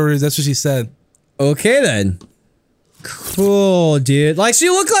 That's what she said. Okay then. Cool, dude. Like, she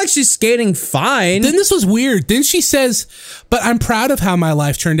looked like she's skating fine. Then this was weird. Then she says, but I'm proud of how my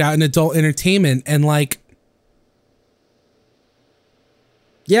life turned out in adult entertainment. And like,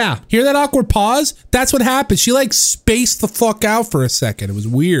 yeah. Hear that awkward pause? That's what happened. She like spaced the fuck out for a second. It was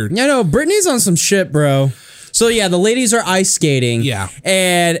weird. Yeah, no, Brittany's on some shit, bro. So yeah, the ladies are ice skating. Yeah.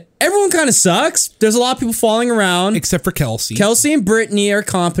 And everyone kind of sucks. There's a lot of people falling around. Except for Kelsey. Kelsey and Brittany are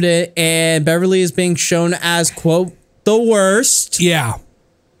competent, and Beverly is being shown as, quote, the worst. Yeah.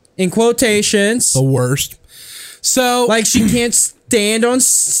 In quotations. The worst. So like, she can't stand on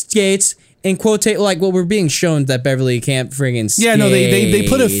skates. In quote, like, what we're being shown that Beverly can't friggin' skate. Yeah, no, they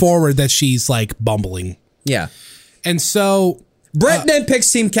put it forward that she's like bumbling. Yeah. And so Brett then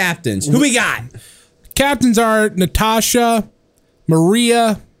picks team captains. Who we got? Captains are Natasha,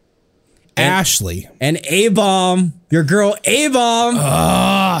 Maria, Ashley. And A-Bomb. Your girl A-Bomb.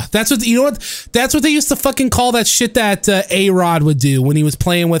 That's what, you know what? That's what they used to fucking call that shit that A-Rod would do when he was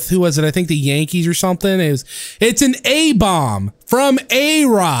playing with, who was it? I think the Yankees or something. It's an A-Bomb from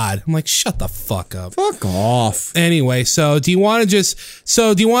A-Rod. I'm like, shut the fuck up. Fuck off. Anyway, so do you want to just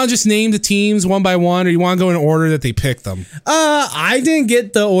name the teams one by one, or you want to go in order that they picked them? I didn't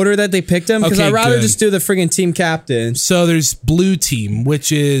get the order that they picked them because Okay, I'd rather good. just do the friggin' team captain. So there's blue team,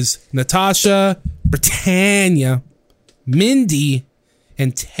 which is Natasha, Britannia, Mindy,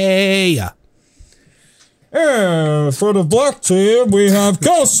 and Taya. And for the black team, we have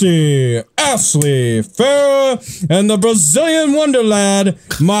Kelsey, Ashley, Farah, and the Brazilian wonderland,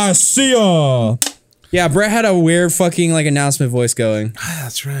 Marcia. Yeah, Brett had a weird fucking like announcement voice going.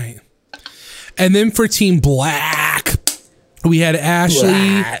 That's right. And then for team black, we had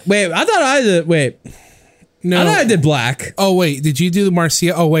Ashley. Wait, I thought I did. Wait, No, I thought I did black. Oh wait, did you do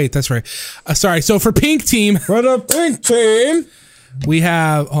Marcia? Oh wait, that's right. Sorry. So for pink team, For the pink team, we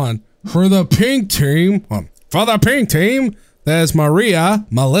have for the pink team. There's Maria,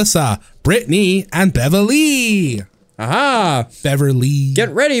 Melissa, Brittany, and Beverly. Aha! Beverly. Get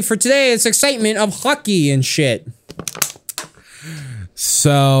ready for today's excitement of hockey and shit.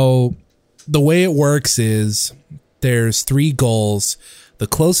 So the way it works is there's 3 goals. The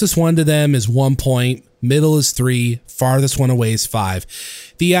closest one to them is 1 point. Middle is 3. Farthest one away is 5.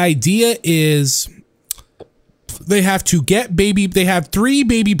 The idea is they have 3 baby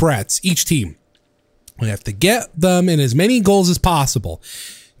Bretts, each team. We have to get them in as many goals as possible.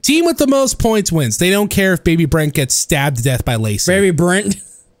 Team with the most points wins. They don't care if baby Brent gets stabbed to death by Lacey. Baby Brent.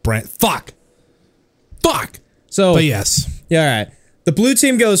 Fuck. So, But yes, yeah, all right. The blue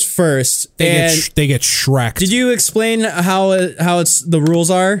team goes first. they get Shrek'd. Did you explain how it's the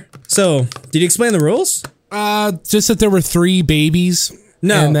rules are? So, did you explain the rules? Just that there were 3 babies.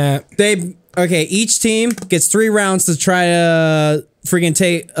 No, And that each team gets 3 rounds to try to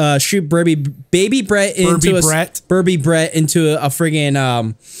friggin' shoot baby Brett into a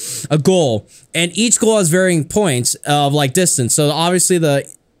friggin' a goal, and each goal has varying points of like distance. So obviously the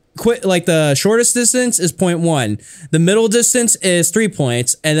shortest distance is 0.1, the middle distance is 3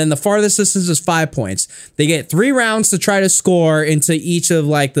 points, and then the farthest distance is 5 points. They get 3 rounds to try to score into each of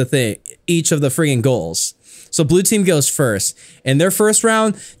the friggin' goals. So blue team goes first. In their first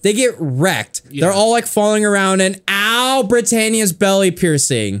round, they get wrecked. Yeah. They're all like falling around and ow, Britannia's belly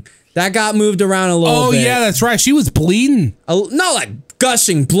piercing. That got moved around a little bit. Oh yeah, that's right. She was bleeding. Not like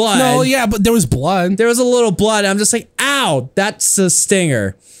gushing blood. No, yeah, but there was blood. There was a little blood. I'm just like, ow, that's a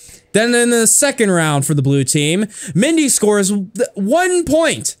stinger. Then in the second round for the blue team, Mindy scores 1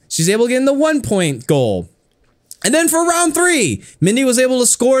 point. She's able to get in the 1 point goal. And then for round 3, Mindy was able to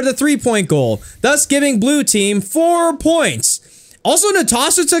score the 3-point goal, thus giving blue team 4 points. Also,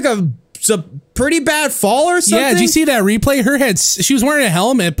 Natasha took a pretty bad fall or something. Yeah, did you see that replay? Her head, she was wearing a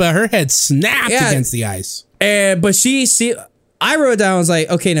helmet, but her head snapped against the ice. I wrote down, I was like,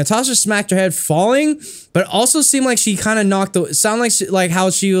 okay, Natasha smacked her head falling, but it also seemed like she kind of like how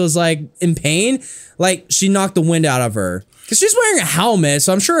she was like in pain, like she knocked the wind out of her. Because she's wearing a helmet,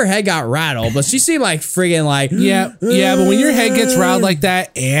 so I'm sure her head got rattled, but she seemed like friggin' like... Yeah, but when your head gets rattled like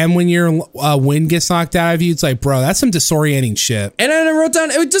that and when your wind gets knocked out of you, it's like, bro, that's some disorienting shit. And then I wrote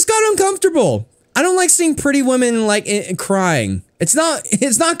down, it just got uncomfortable. I don't like seeing pretty women like crying. It's not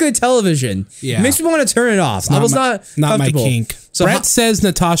good television. Yeah. It makes me want to turn it off. I was not my kink. So Brett says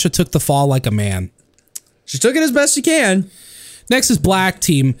Natasha took the fall like a man. She took it as best she can. Next is black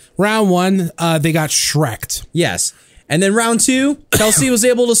team. Round 1, they got Shrek'd. Yes. And then round 2, Kelsey was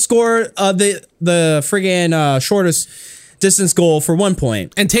able to score the friggin' shortest distance goal for 1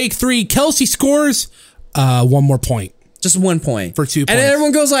 point. And take 3, Kelsey scores 1 more point. Just 1 point. For 2 points. And then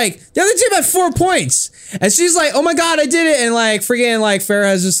everyone goes like, the other team had 4 points. And she's like, oh my God, I did it. And like, friggin' like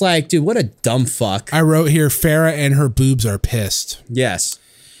Farah is just like, dude, what a dumb fuck. I wrote here, Farah and her boobs are pissed. Yes.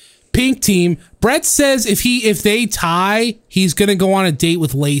 Pink team, Brett says if they tie, he's going to go on a date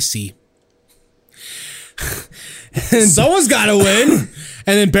with Lacey. Someone's got to win. And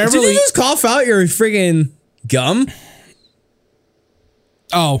then Beverly... Did you just cough out your friggin' gum?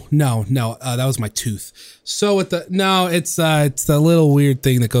 Oh, no. That was my tooth. So it's the little weird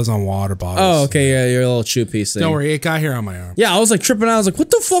thing that goes on water bottles. Oh, okay. Yeah, your little chew piece thing. Don't worry. It got here on my arm. Yeah, I was like tripping out. I was like, what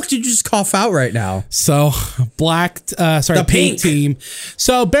the fuck did you just cough out right now? So pink team.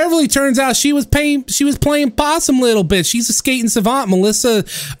 So Beverly, turns out she was playing possum a little bit. She's a skating savant. Melissa,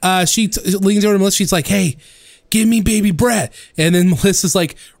 she leans over to Melissa. She's like, hey, give me baby Brett. And then Melissa's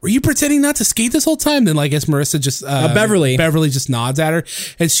like, were you pretending not to skate this whole time? Then I guess Marissa just Beverly just nods at her,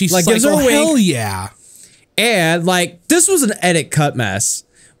 and she's like, gives her a wink. Hell yeah. And like, this was an edit cut mess.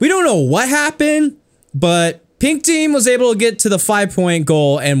 We don't know what happened, but Pink team was able to get to the 5-point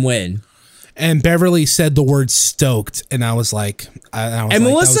goal and win. And Beverly said the word stoked, and I was like, and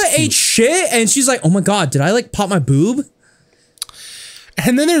Melissa ate shit, and she's like, oh my God, did I like pop my boob?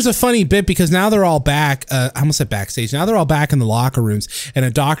 And then there's a funny bit because now they're all back. I almost said backstage. Now they're all back in the locker rooms, and a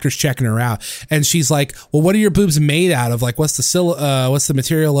doctor's checking her out, and she's like, "Well, what are your boobs made out of? Like, what's the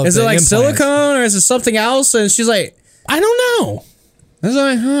material of? Is it like implants? silicone or is it something else?" And she's like, "I don't know." I was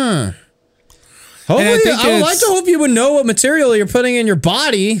like, "Huh." Hopefully, I would like to hope you would know what material you're putting in your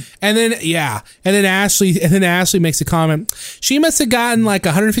body. And then Ashley makes a comment. She must have gotten like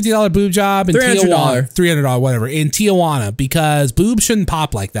 $150 boob job in Tijuana, $300 whatever in Tijuana because boobs shouldn't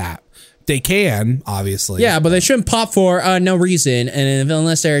pop like that. They can, obviously. Yeah, but they shouldn't pop for no reason, and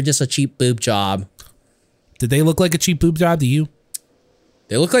unless they're just a cheap boob job. Did they look like a cheap boob job to you?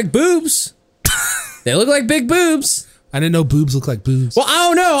 They look like boobs. They look like big boobs. I didn't know boobs look like boobs. Well, I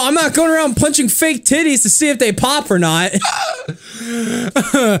don't know. I'm not going around punching fake titties to see if they pop or not.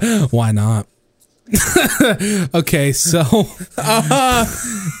 Why not? Okay, so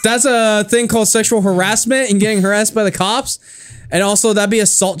that's a thing called sexual harassment and getting harassed by the cops. And also, that'd be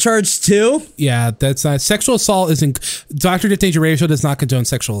assault charge too. Yeah, that's not sexual assault. Isn't Dr. Dick Danger Radio Show does not condone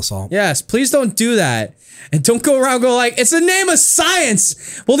sexual assault. Yes, please don't do that. And don't go around go like, it's the name of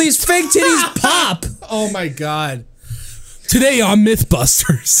science. Well, these fake titties pop. Oh my God. Today on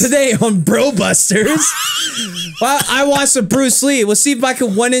Mythbusters. Today on Brobusters. Well, I watched a Bruce Lee. Let's see if I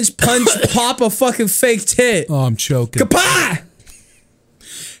can 1-inch punch pop a fucking fake tit. Oh, I'm choking. Kapah!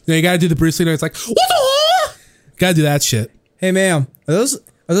 Now you gotta do the Bruce Lee. It's like, what the? Gotta do that shit. Hey, ma'am, are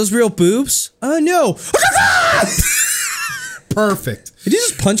those real boobs? No. Perfect. Did you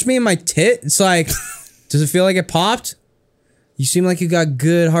just punch me in my tit? It's like, does it feel like it popped? You seem like you got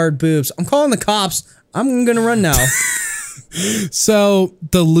good hard boobs. I'm calling the cops. I'm gonna run now. So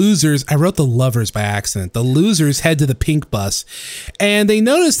the losers, I wrote the lovers by accident. The losers head to the pink bus, and they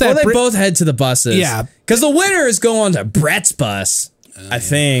notice that they both head to the buses. Yeah, because the winners go on to Brett's bus. I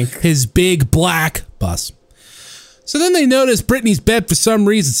think his big black bus. So then they notice Brittany's bed for some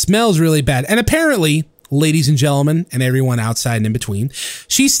reason smells really bad, and apparently, ladies and gentlemen, and everyone outside and in between,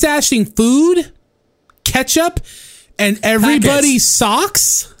 she's stashing food, ketchup, and everybody's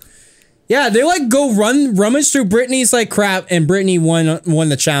socks. Yeah, they like go rummage through Brittany's like crap, and Brittany won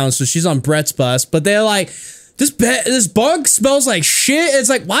the challenge, so she's on Brett's bus. But they're like, this bug smells like shit. It's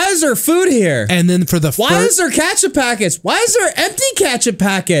like, why is there food here? And then for the why is there ketchup packets? Why is there empty ketchup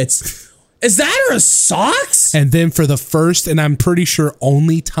packets? Is that her socks? And then for the first, and I'm pretty sure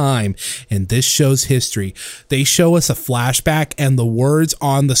only time in this show's history, they show us a flashback, and the words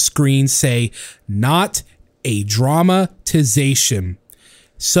on the screen say, "Not a dramatization."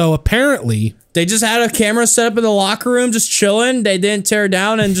 So apparently they just had a camera set up in the locker room, just chilling. They didn't tear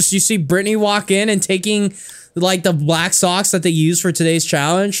down, and just you see Brittany walk in and taking like the black socks that they used for today's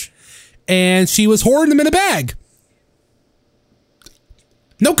challenge, and she was hoarding them in a bag.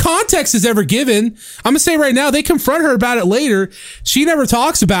 No context is ever given. I'm gonna say right now, they confront her about it later. She never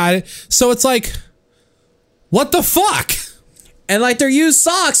talks about it, so it's like, what the fuck? And like they're used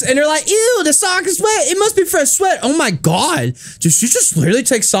socks, and they're like, ew, the sock is wet. It must be fresh sweat. Oh my God. Did she just literally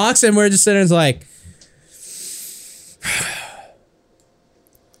take socks? And we're just sitting there like,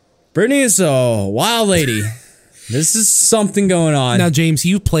 Brittany is a wild lady. This is something going on. Now, James,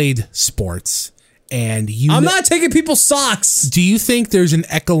 you played sports, and I'm not taking people's socks. Do you think there's an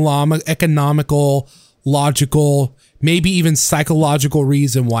economical, logical, maybe even psychological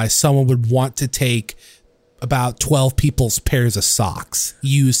reason why someone would want to take about 12 people's pairs of socks,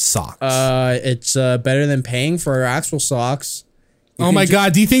 used socks? It's better than paying for actual socks. Oh my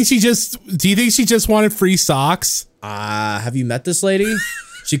God! Do you think she just wanted free socks? Have you met this lady?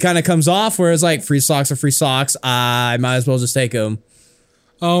 She kind of comes off where it's like, free socks are free socks. I might as well just take them.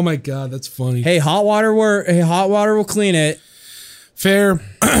 Oh my God, that's funny. Hey, hot water will clean it. Fair.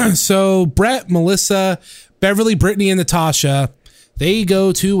 So Brett, Melissa, Beverly, Brittany, and Natasha, they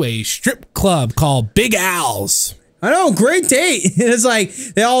go to a strip club called Big Al's. I know, great date. It's like,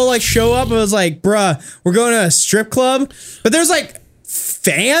 they all like show up and it was like, bruh, we're going to a strip club. But there's like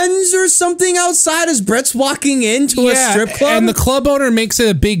fans or something outside as Brett's walking into a strip club. And the club owner makes it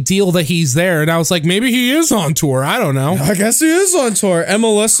a big deal that he's there. And I was like, maybe he is on tour. I don't know. I guess he is on tour. And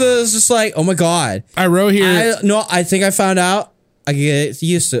Melissa is just like, oh my God. I wrote here. I think I found out. I get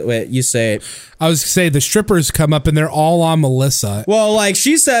used to it. Wait, you say it. I was going to say the strippers come up and they're all on Melissa. Well, like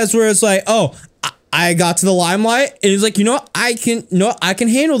she says where it's like, oh, I got to the limelight. And he's like, I can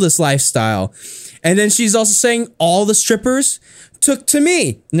handle this lifestyle. And then she's also saying all the strippers took to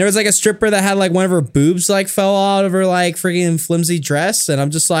me. And there was like a stripper that had like one of her boobs like fell out of her like freaking flimsy dress. And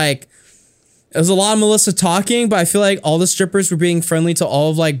I'm just like, It was a lot of Melissa talking, but I feel like all the strippers were being friendly to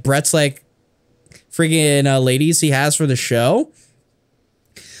all of like Brett's like friggin' ladies he has for the show.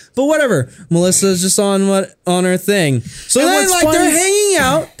 But whatever, Melissa's just on her thing. So then like they're hanging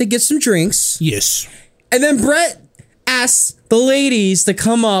out, they get some drinks. Yes. And then Brett asks the ladies to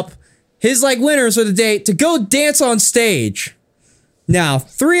come up, his like winners for the date, to go dance on stage. Now,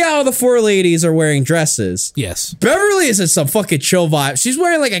 3 out of the 4 ladies are wearing dresses. Yes. Beverly is in some fucking chill vibe. She's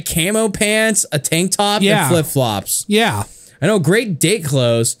wearing like a camo pants, a tank top, and flip-flops. Yeah. I know, great date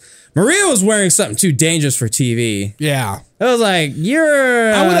clothes. Maria was wearing something too dangerous for TV. Yeah. I was like,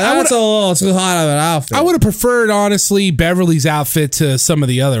 that's a little too hot of an outfit. I would have preferred, honestly, Beverly's outfit to some of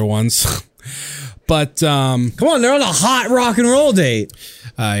the other ones. But, come on, they're on a hot rock and roll date.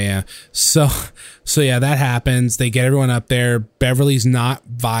 Yeah. So yeah, that happens. They get everyone up there. Beverly's not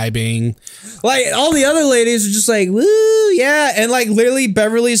vibing. Like, all the other ladies are just like, woo, yeah. And like, literally,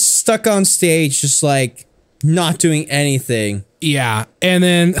 Beverly's stuck on stage, just like, not doing anything. Yeah. And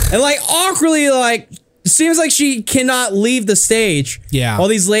then... And like, awkwardly, like, it seems like she cannot leave the stage. Yeah. While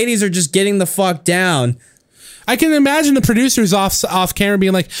these ladies are just getting the fuck down. I can imagine the producers off camera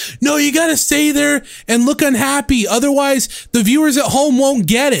being like, no, you gotta stay there and look unhappy. Otherwise, the viewers at home won't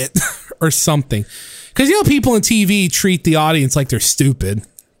get it. Or something. Because, you know, people in TV treat the audience like they're stupid.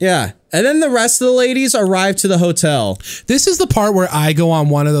 Yeah. And then the rest of the ladies arrive to the hotel. This is the part where I go on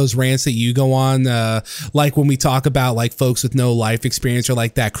one of those rants that you go on, like when we talk about like folks with no life experience, or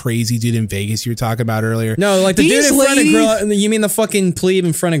like that crazy dude in Vegas you were talking about earlier. No, like the dude in front of Grill. You mean the fucking plebe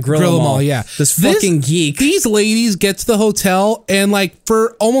in front of Grill Mall? Yeah. This fucking geek. These ladies get to the hotel and like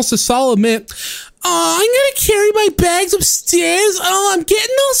for almost a solid minute, oh, I'm going to carry my bags upstairs. Oh, I'm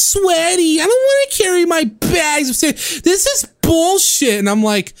getting all sweaty. I don't want to carry my bags upstairs. This is bullshit. And I'm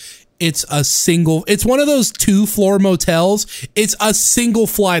like, it's one of those 2-floor motels. It's a single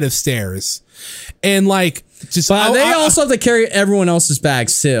flight of stairs. And like, just. But they also have to carry everyone else's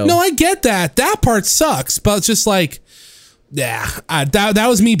bags too. No, I get that. That part sucks. But it's just like, yeah, that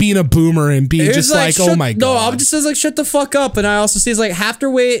was me being a boomer and being just like, oh my God. No, I just says like, shut the fuck up. And I also see it's like half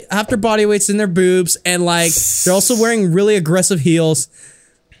their body weight's in their boobs, and like they're also wearing really aggressive heels.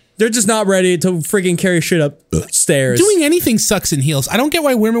 They're just not ready to freaking carry shit upstairs. Doing anything sucks in heels. I don't get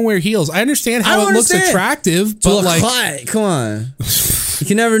why women wear heels. I understand how it looks attractive, but like, hot. Come on, you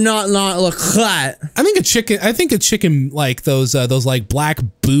can never not look hot. I think a chicken like those like black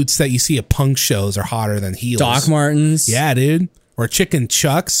boots that you see at punk shows are hotter than heels. Doc Martens. Yeah, dude. Or chicken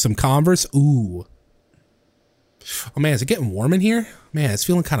Chucks, some Converse. Ooh. Oh man, is it getting warm in here? Man, it's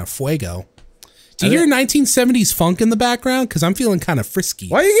feeling kind of fuego. Do you hear 1970s funk in the background? Because I'm feeling kind of frisky.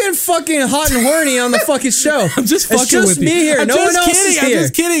 Why are you getting fucking hot and horny on the fucking show? I'm just fucking with you. It's just me here. No one else is here. I'm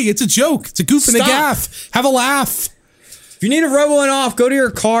just kidding. It's a joke. It's a goof and a gaff. Have a laugh. If you need to rub one off, go to your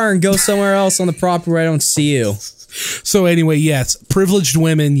car and go somewhere else on the property where I don't see you. So anyway, yes, privileged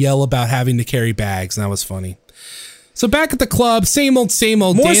women yell about having to carry bags, and that was funny. So back at the club, same old.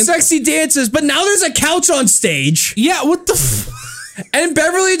 More sexy dances, but now there's a couch on stage. Yeah, what the And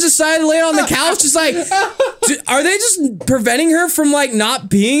Beverly decided to lay on the couch. Just like, are they just preventing her from like not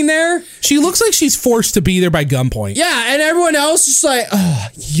being there? She looks like she's forced to be there by gunpoint. Yeah, and everyone else just like, oh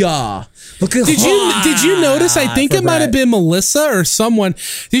yeah. Did you notice? I think it might have been Melissa or someone.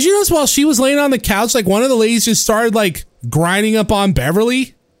 Did you notice while she was laying on the couch, like one of the ladies just started like grinding up on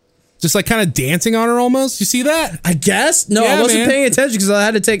Beverly? Just like kind of dancing on her almost. You see that? I guess. No, yeah, I wasn't paying attention because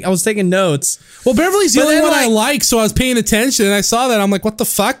I was taking notes. Well, Beverly's the only one I like, so I was paying attention and I saw that. I'm like, what the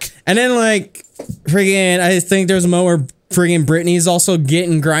fuck? And then like, friggin', I think there's a moment where friggin' Brittany's also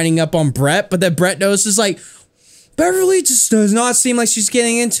grinding up on Brett, but then Brett notices like, Beverly just does not seem like she's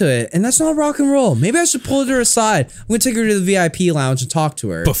getting into it. And that's not rock and roll. Maybe I should pull her aside. I'm going to take her to the VIP lounge and talk to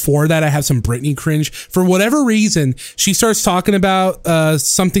her. Before that, I have some Britney cringe. For whatever reason, she starts talking about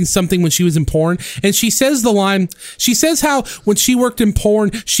something when she was in porn. And she says the line, she says how when she worked in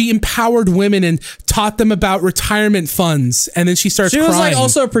porn, she empowered women and taught them about retirement funds. And then she starts crying. She was like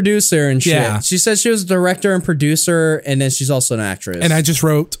also a producer and shit. Yeah. She said she was a director and producer. And then she's also an actress. And I just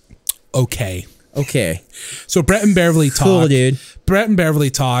wrote, okay. Okay. So Brett and Beverly talk. Cool, dude. Brett and Beverly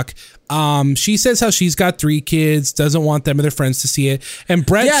talk. She says how she's got 3 kids, doesn't want them or their friends to see it. And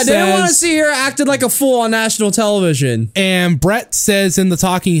Brett says... Yeah, they don't want to see her acting like a fool on national television. And Brett says in the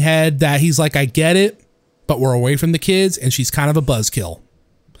talking head that he's like, I get it, but we're away from the kids, and she's kind of a buzzkill.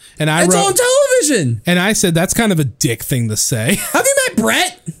 And it's on television! And I said, that's kind of a dick thing to say. Have you met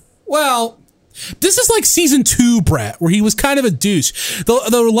Brett? Well... This is like season 2 Brett, where he was kind of a douche.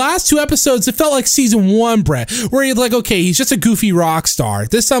 The last 2 episodes, it felt like season 1 Brett, where he's like, okay, he's just a goofy rock star.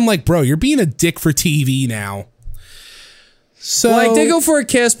 This time, like, bro, you're being a dick for TV now. So Like, they go for a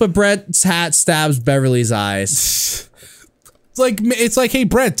kiss, but Brett's hat stabs Beverly's eyes. it's like, hey,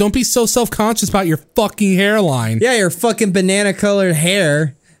 Brett, don't be so self-conscious about your fucking hairline. Yeah, your fucking banana-colored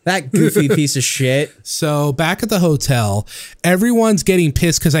hair. That goofy piece of shit. So back at the hotel, everyone's getting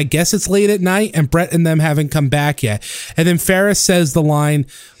pissed because I guess it's late at night and Brett and them haven't come back yet. And then Ferris says the line,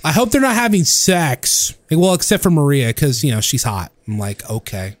 I hope they're not having sex. Well, except for Maria, because, you know, she's hot. I'm like,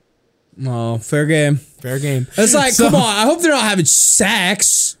 okay. Oh, fair game. Fair game. It's like, come on, I hope they're not having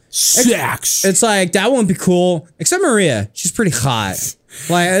sex. Sex. It's like, that wouldn't be cool. Except Maria. She's pretty hot.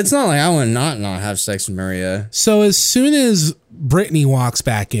 Like, it's not like I would not have sex with Maria. So as soon as Brittany walks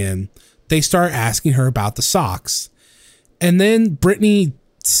back in, they start asking her about the socks. And then Brittany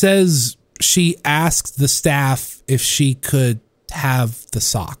says she asked the staff if she could have the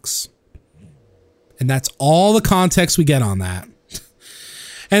socks. And that's all the context we get on that.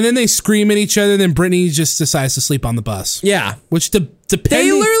 And then they scream at each other. Then Brittany just decides to sleep on the bus. Yeah. Which They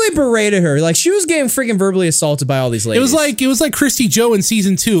depending, literally berated her. Like, she was getting freaking verbally assaulted by all these ladies. it was like Christy Joe in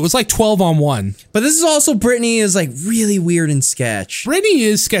season 2. It was like 12-on-1. But this is also Brittany is like really weird and sketch. Brittany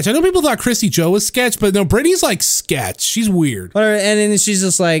is sketch. I know people thought Christy Joe was sketch, but no, Brittany's like sketch. She's weird. Whatever. And then she's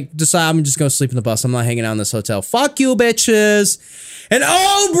just like, decide I'm just gonna sleep in the bus. I'm not hanging out in this hotel. Fuck you, bitches. And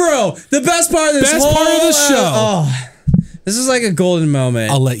oh, bro, the best part of this show. This is like a golden moment.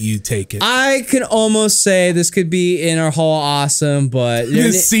 I'll let you take it. I can almost say this could be in our Hall of Awesome, but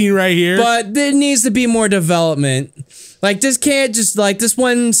This scene right here. But there needs to be more development. Like, this can't just, like, this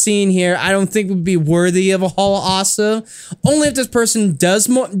one scene here, I don't think would be worthy of a Hall of Awesome. Only if this person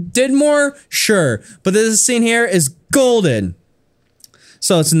did more, sure. But this scene here is golden.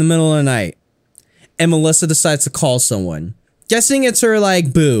 So it's in the middle of the night, and Melissa decides to call someone. Guessing it's her,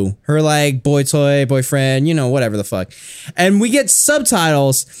 like, boo. Her, like, boy toy, boyfriend, you know, whatever the fuck. And we get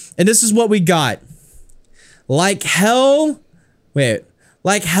subtitles, and this is what we got. Like hell,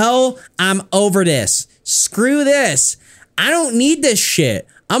 I'm over this. Screw this. I don't need this shit.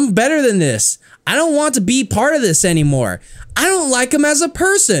 I'm better than this. I don't want to be part of this anymore. I don't like him as a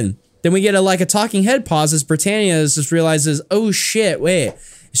person. Then we get a talking head pause as Britannia just realizes, oh shit, wait.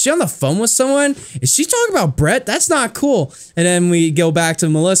 Is she on the phone with someone? Is she talking about Brett? That's not cool. And then we go back to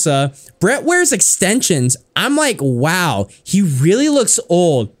Melissa. Brett wears extensions. I'm like, wow, he really looks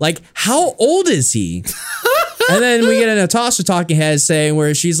old. Like, how old is he? And then we get a Natasha talking head saying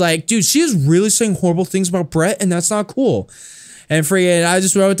where she's like, dude, she is really saying horrible things about Brett, and that's not cool. And I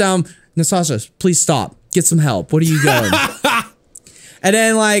just wrote down, Natasha, please stop. Get some help. What are you going? And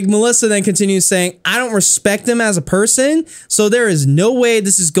then, like, Melissa then continues saying, I don't respect him as a person, so there is no way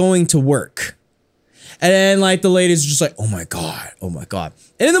this is going to work. And then, like, the ladies are just like, oh my God, oh my God.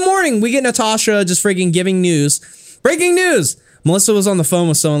 And in the morning, we get Natasha just freaking giving news. Breaking news! Melissa was on the phone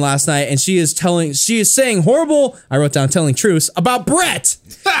with someone last night, and she is saying horrible, I wrote down telling truths, about Brett!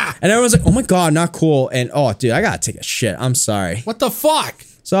 And everyone's like, oh my God, not cool. And, oh, dude, I gotta take a shit. I'm sorry. What the fuck?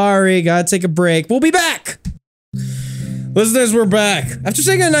 Sorry, gotta take a break. We'll be back! Listeners, we're back. After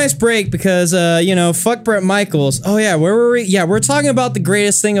taking a nice break because, fuck Bret Michaels. Oh, yeah, where were we? Yeah, we're talking about the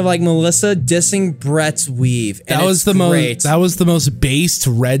greatest thing of, like, Melissa dissing Bret's weave. That was the most based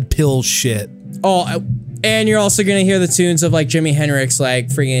red pill shit. Oh, and you're also going to hear the tunes of, like, Jimi Hendrix, like,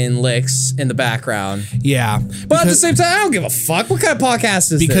 freaking licks in the background. Yeah. But at the same time, I don't give a fuck. What kind of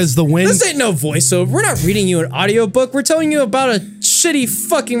podcast is this? Because the wind... This ain't no voiceover. We're not reading you an audiobook. We're telling you about a shitty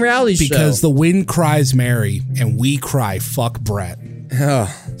fucking reality show. Because the wind cries Mary, and we cry fuck Brett.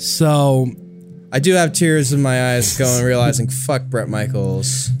 Oh. So... I do have tears in my eyes going, realizing fuck Bret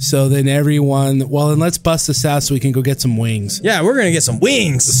Michaels. So then everyone... Well, then let's bust this out so we can go get some wings. Yeah, we're going to get some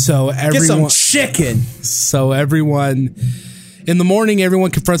wings. So everyone... Get some chicken. So everyone... In the morning,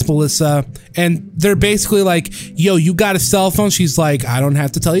 everyone confronts Melissa, and they're basically like, yo, you got a cell phone? She's like, I don't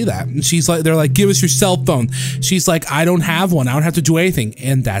have to tell you that. And they're like, give us your cell phone. She's like, I don't have one. I don't have to do anything.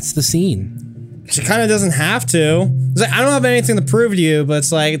 And that's the scene. She kind of doesn't have to. It's like, I don't have anything to prove to you, but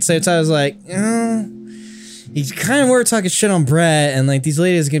it's like, at the same time, it's like, you kind of were talking shit on Brett, and like, these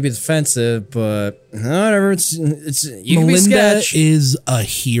ladies are going to be defensive, but whatever. It's you can be sketch. Is a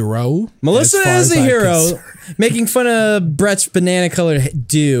hero. Melissa is a hero. Making fun of Brett's banana-colored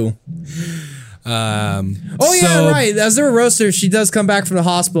do. Yeah, right. As they were roasted, she does come back from the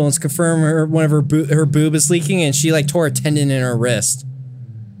hospital and it's confirmed one of her boob is leaking, and she like tore a tendon in her wrist.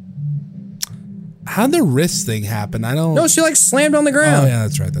 How'd the wrist thing happen? I don't... No, she like slammed on the ground. Oh, yeah,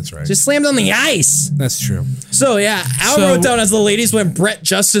 that's right. She slammed on the ice. That's true. So, yeah, Al wrote down as the ladies went Brett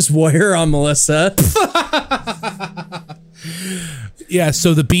Justice Warrior on Melissa. Yeah,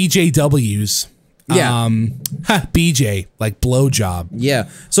 so the BJWs Yeah. BJ, like blowjob. Yeah.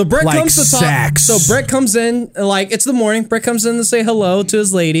 So Brett Like comes to talk. sex. So Brett comes in, like, it's the morning. Brett comes in to say hello to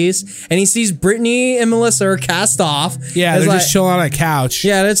his ladies, and he sees Brittany and Melissa are cast off. Yeah, It's they're like, just chilling on a couch.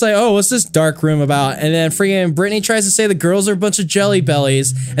 yeah, and it's like, oh, what's this dark room about? And then freaking Brittany tries to say the girls are a bunch of jelly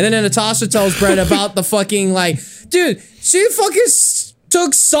bellies, and then Natasha tells Brett about the fucking, like, dude, she fucking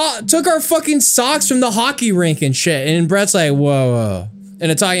took our fucking socks from the hockey rink and shit. And Brett's like, whoa. And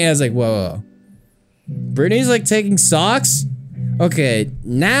Natasha's like, whoa. Brittany's like taking socks? Okay,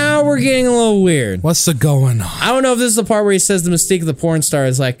 now we're getting a little weird. What's the going on? I don't know if this is the part where he says the mystique of the porn star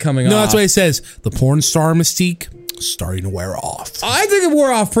is like coming off. No, that's what he says. The porn star mystique starting to wear off. I think it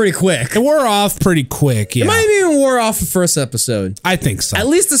wore off pretty quick. It wore off pretty quick, yeah. It might have even wore off the first episode. I think so. At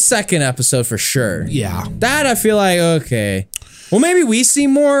least the second episode for sure. Yeah. That I feel like, okay. Well, maybe we see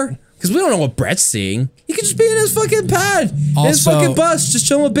more, because we don't know what Brett's seeing. He could just be in his fucking pad, in his Also- fucking bus, just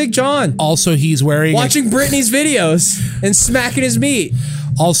chilling with Big John. Also, he's wearing Watching Britney's videos and smacking his meat.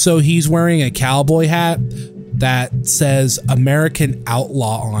 he's wearing a cowboy hat that says American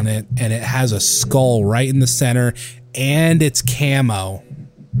Outlaw on it, and it has a skull right in the center, and it's camo.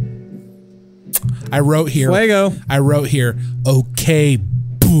 I wrote here, okay,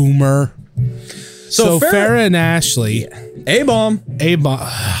 boomer. So Farrah and Ashley, A-bomb.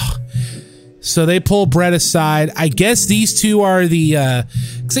 so they pull Brett aside. I guess these two are the,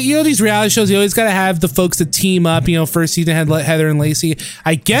 so, you know, these reality shows, you always got to have the folks that team up. You know, first season had Heather and Lacey.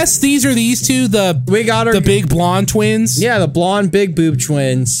 I guess these two, the big blonde twins. Yeah, the blonde big boob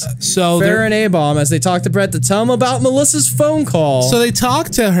twins. So Farrah and A-bomb, as they talk to Brett to tell him about Melissa's phone call. So they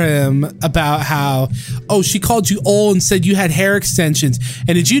talked to him about how, oh, she called you old and said you had hair extensions.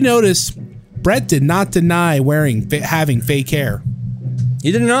 And did you notice Brett did not deny having fake hair?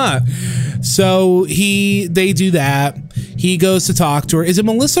 He did not. So they do that. He goes to talk to her. Is it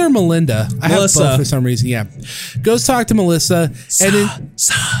Melissa or Melinda? I Melissa. have both for some reason. Yeah. Goes talk to Melissa,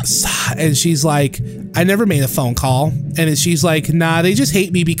 and she's like, I never made a phone call. And then she's like, nah, they just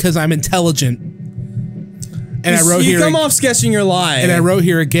hate me because I'm intelligent. And I wrote here, you come off sketching your lie. and I wrote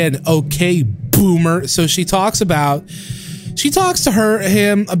here again, okay, boomer. So she talks to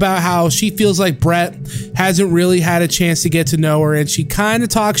him about how she feels like Brett hasn't really had a chance to get to know her, and she kind of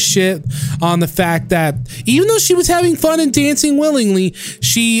talks shit on the fact that even though she was having fun and dancing willingly,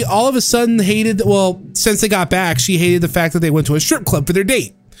 she all of a sudden since they got back, she hated the fact that they went to a strip club for their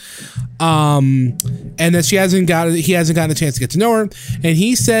date. And that he hasn't gotten a chance to get to know her, and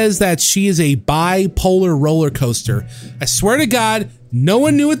he says that she is a bipolar roller coaster. I swear to God, no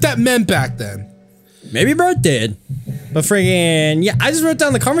one knew what that meant back then. Maybe Brett did. But friggin', yeah, I just wrote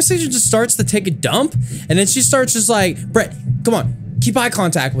down the conversation just starts to take a dump, and then she starts just like, Brett, come on, keep eye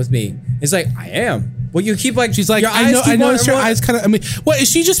contact with me. It's like, I am. Well, you keep like, she's like, your I noticed your what? eyes kind of, I mean, what is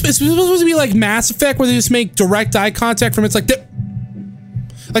she just, it's supposed to be like Mass Effect where they just make direct eye contact from, it's like,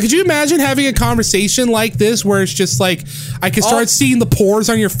 like, could you imagine having a conversation like this where it's just like, I can start seeing the pores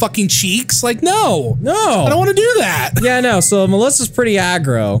on your fucking cheeks? Like, no. I don't want to do that. Yeah, I know. So Melissa's pretty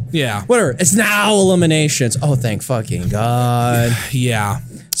aggro. Yeah. Whatever. It's now eliminations. Oh, thank fucking God. Yeah.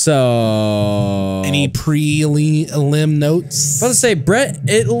 So any pre-elim notes? I was about to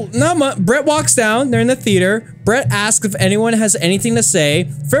say Brett walks down. They're in the theater. Brett asks if anyone has anything to say.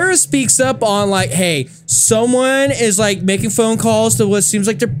 Farrah speaks up on like, hey, someone is like making phone calls to what seems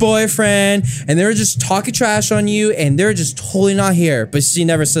like their boyfriend, and they're just talking trash on you, and they're just totally not here. But she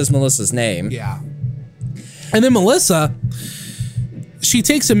never says Melissa's name. Yeah. And then Melissa, she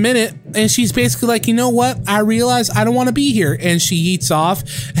takes a minute and she's basically like, you know what? I realize I don't want to be here. And she eats off.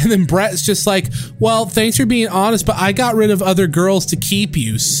 And then Brett's just like, well, thanks for being honest, but I got rid of other girls to keep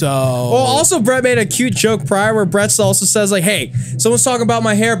you. So. Well, also Brett made a cute joke prior where Brett also says like, hey, someone's talking about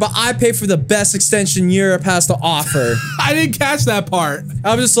my hair, but I pay for the best extension Europe has to offer. I didn't catch that part.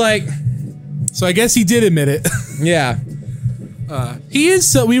 I was just like. So I guess he did admit it. Yeah. He is,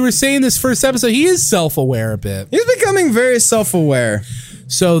 so we were saying this first episode, he is self-aware a bit. He's becoming very self-aware.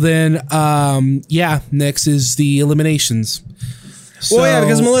 So then, next is the eliminations. Well, yeah,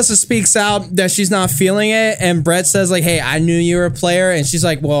 because Melissa speaks out that she's not feeling it, and Brett says, like, hey, I knew you were a player, and she's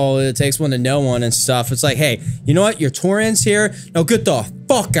like, well, it takes one to know one and stuff. It's like, hey, you know what? Your tour ends here. Now get the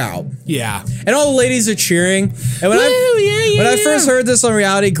fuck out. Yeah. And all the ladies are cheering. And when I first heard this on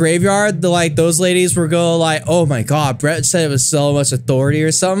Reality Graveyard, those ladies were going like, oh my God, Brett said it was so much authority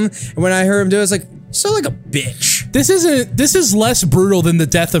or something. And when I heard him do it, it's like, so like a bitch. This is less brutal than the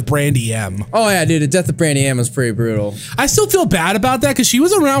death of Brandy M. Oh yeah, dude, the death of Brandy M was pretty brutal. I still feel bad about that because she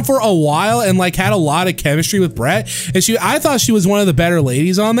was around for a while and like had a lot of chemistry with Brett, and I thought she was one of the better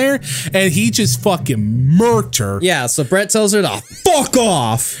ladies on there, and he just fucking murked her. Yeah, so Brett tells her to fuck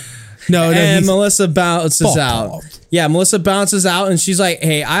off. No, and Melissa bounces out. off. Yeah, Melissa bounces out and she's like,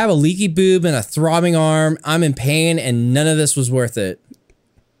 hey, I have a leaky boob and a throbbing arm. I'm in pain and none of this was worth it.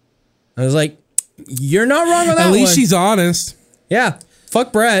 I was like, you're not wrong on that At least one. she's honest. Yeah,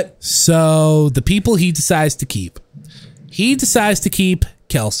 fuck Brett. So the people he decides to keep. He decides to keep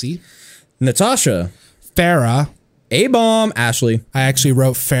Kelsey, Natasha, Farrah. A-Bomb, Ashley. I actually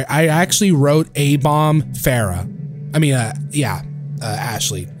wrote A-Bomb, Farrah. I mean,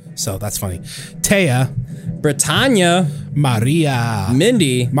 Ashley. So that's funny. Taya, Britannia, Maria,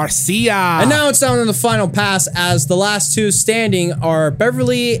 Mindy, Marcia. and now it's down to the final pass as the last two standing are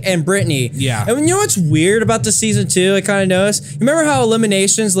Beverly and Brittany. Yeah. And you know what's weird about the season 2? I kind of noticed. You remember how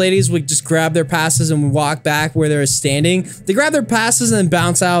eliminations ladies would just grab their passes and walk back where they're standing? They grab their passes and then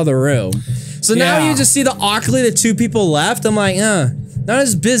bounce out of the room. So now Yeah. you just see awkwardly the two people left. I'm like, not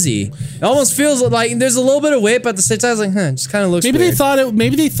as busy. It almost feels like there's a little bit of weight, but at the same time, it's like, it just kind of looks Maybe weird.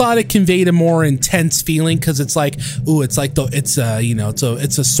 they thought it conveyed a more intense feeling because it's like, ooh, it's like it's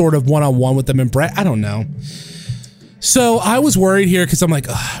a sort of one-on-one with them and Brett. I don't know. So I was worried here because I'm like,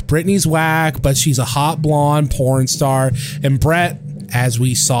 Brittany's whack, but she's a hot blonde porn star, and Brett, as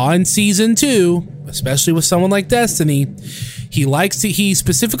we saw in season 2, especially with someone like Destiny, he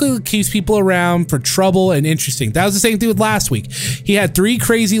specifically keeps people around for trouble and interesting. That was the same thing with last week. He had 3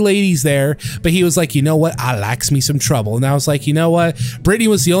 crazy ladies there, but he was like, you know what? I likes me some trouble. And I was like, you know what? Beverly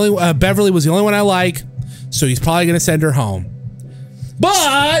was the only one I like, so he's probably going to send her home.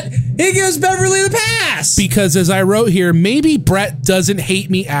 But he gives Beverly the pass. Because as I wrote here, maybe Brett doesn't hate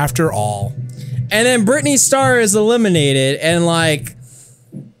me after all. And then Brittany Starr is eliminated, and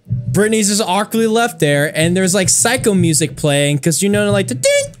Brittany's just awkwardly left there, and there's psycho music playing because the ding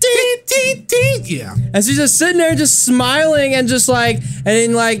ding ding. Yeah. And she's just sitting there, just smiling, and just and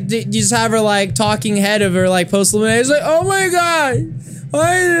then you just have her talking head of her post elimination. It's like, oh my god,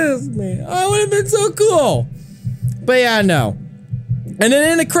 why is this me? Oh, it would have been so cool. But yeah, no. And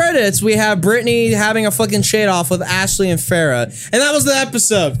then in the credits, we have Brittany having a fucking shade off with Ashley and Farrah, and that was the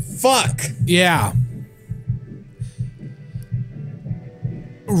episode. Fuck. Yeah.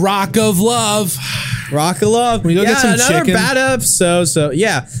 Rock of Love. Rock of Love. We go get some another chicken. bad episode. So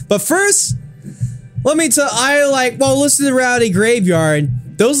yeah, but first, let me tell. Listen to the Rowdy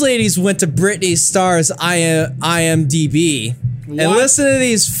Graveyard. Those ladies went to Britney Starr's IMDb and listen to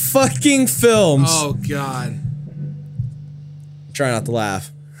these fucking films. Oh God. Try not to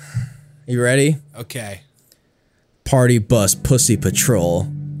laugh. You ready? Okay. Party Bus Pussy Patrol.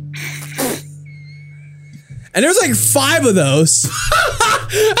 And there's 5 of those.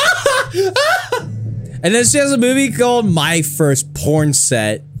 And then she has a movie called My First Porn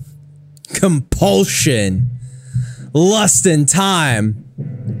Set, Compulsion, Lust in Time.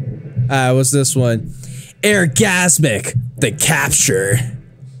 What's this one? Orgasmic, The Capture.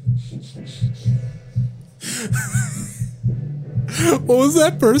 What was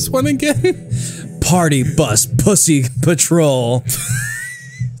that first one again? Party Bus Pussy Patrol.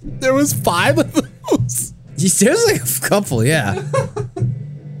 There was 5 of those. There's a couple, yeah.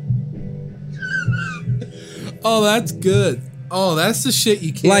 Oh, that's good. Oh, that's the shit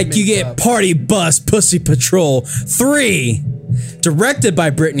you can't You make get up. Party Bus Pussy Patrol 3, directed by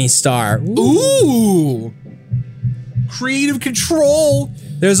Britney Starr. Ooh. Creative control.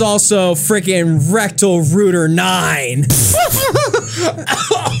 There's also freaking Rectal Rooter 9.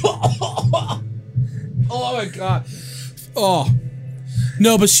 Oh my God. Oh.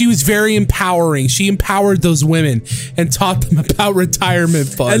 No, but she was very empowering. She empowered those women and taught them about retirement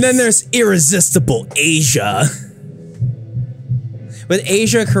funds. And then there's Irresistible Asia. With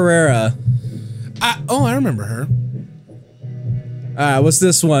Asia Carrera. I remember her. What's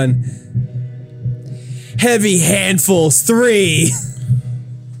this one? Heavy Handfuls 3.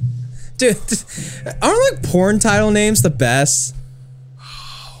 Dude, aren't porn title names the best?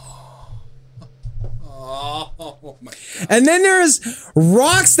 Oh my God. And then there's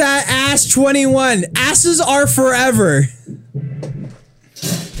Rocks That Ass 21. Asses Are Forever.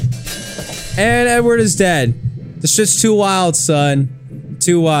 And Edward is dead. This shit's too wild, son.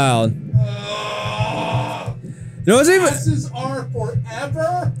 Too wild. You know what's even? Asses are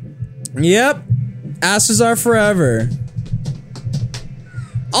forever? Yep. Asses Are Forever.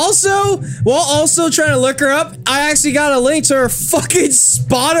 Also trying to look her up, I actually got a link to her fucking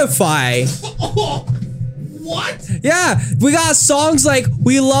Spotify. What? Yeah, we got songs like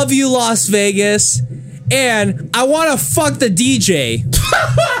We Love You, Las Vegas, and I Wanna Fuck the DJ.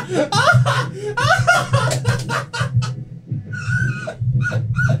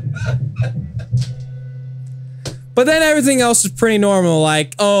 But then everything else is pretty normal.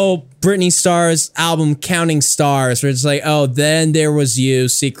 Like, oh, Britney Starr's album Counting Stars, where it's like, oh, then there was you,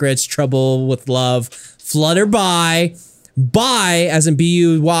 Secrets, Trouble with Love, Flutter By, as in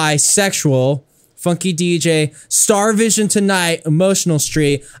B-U-Y, Sexual, Funky DJ, Star Vision Tonight, Emotional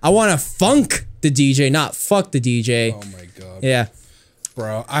Street. I want to funk the DJ, not fuck the DJ. Oh my god. Yeah.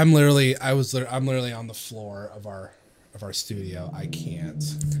 Bro, I'm literally on the floor of our studio. I can't.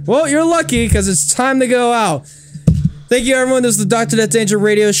 Well, you're lucky because it's time to go out. Thank you, everyone. This is the Dr. Death Danger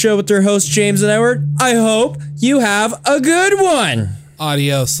radio show with their hosts, James and Edward. I hope you have a good one.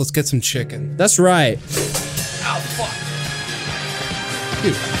 Adios. Let's get some chicken. That's right. Ow, fuck.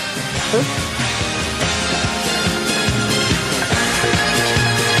 Dude.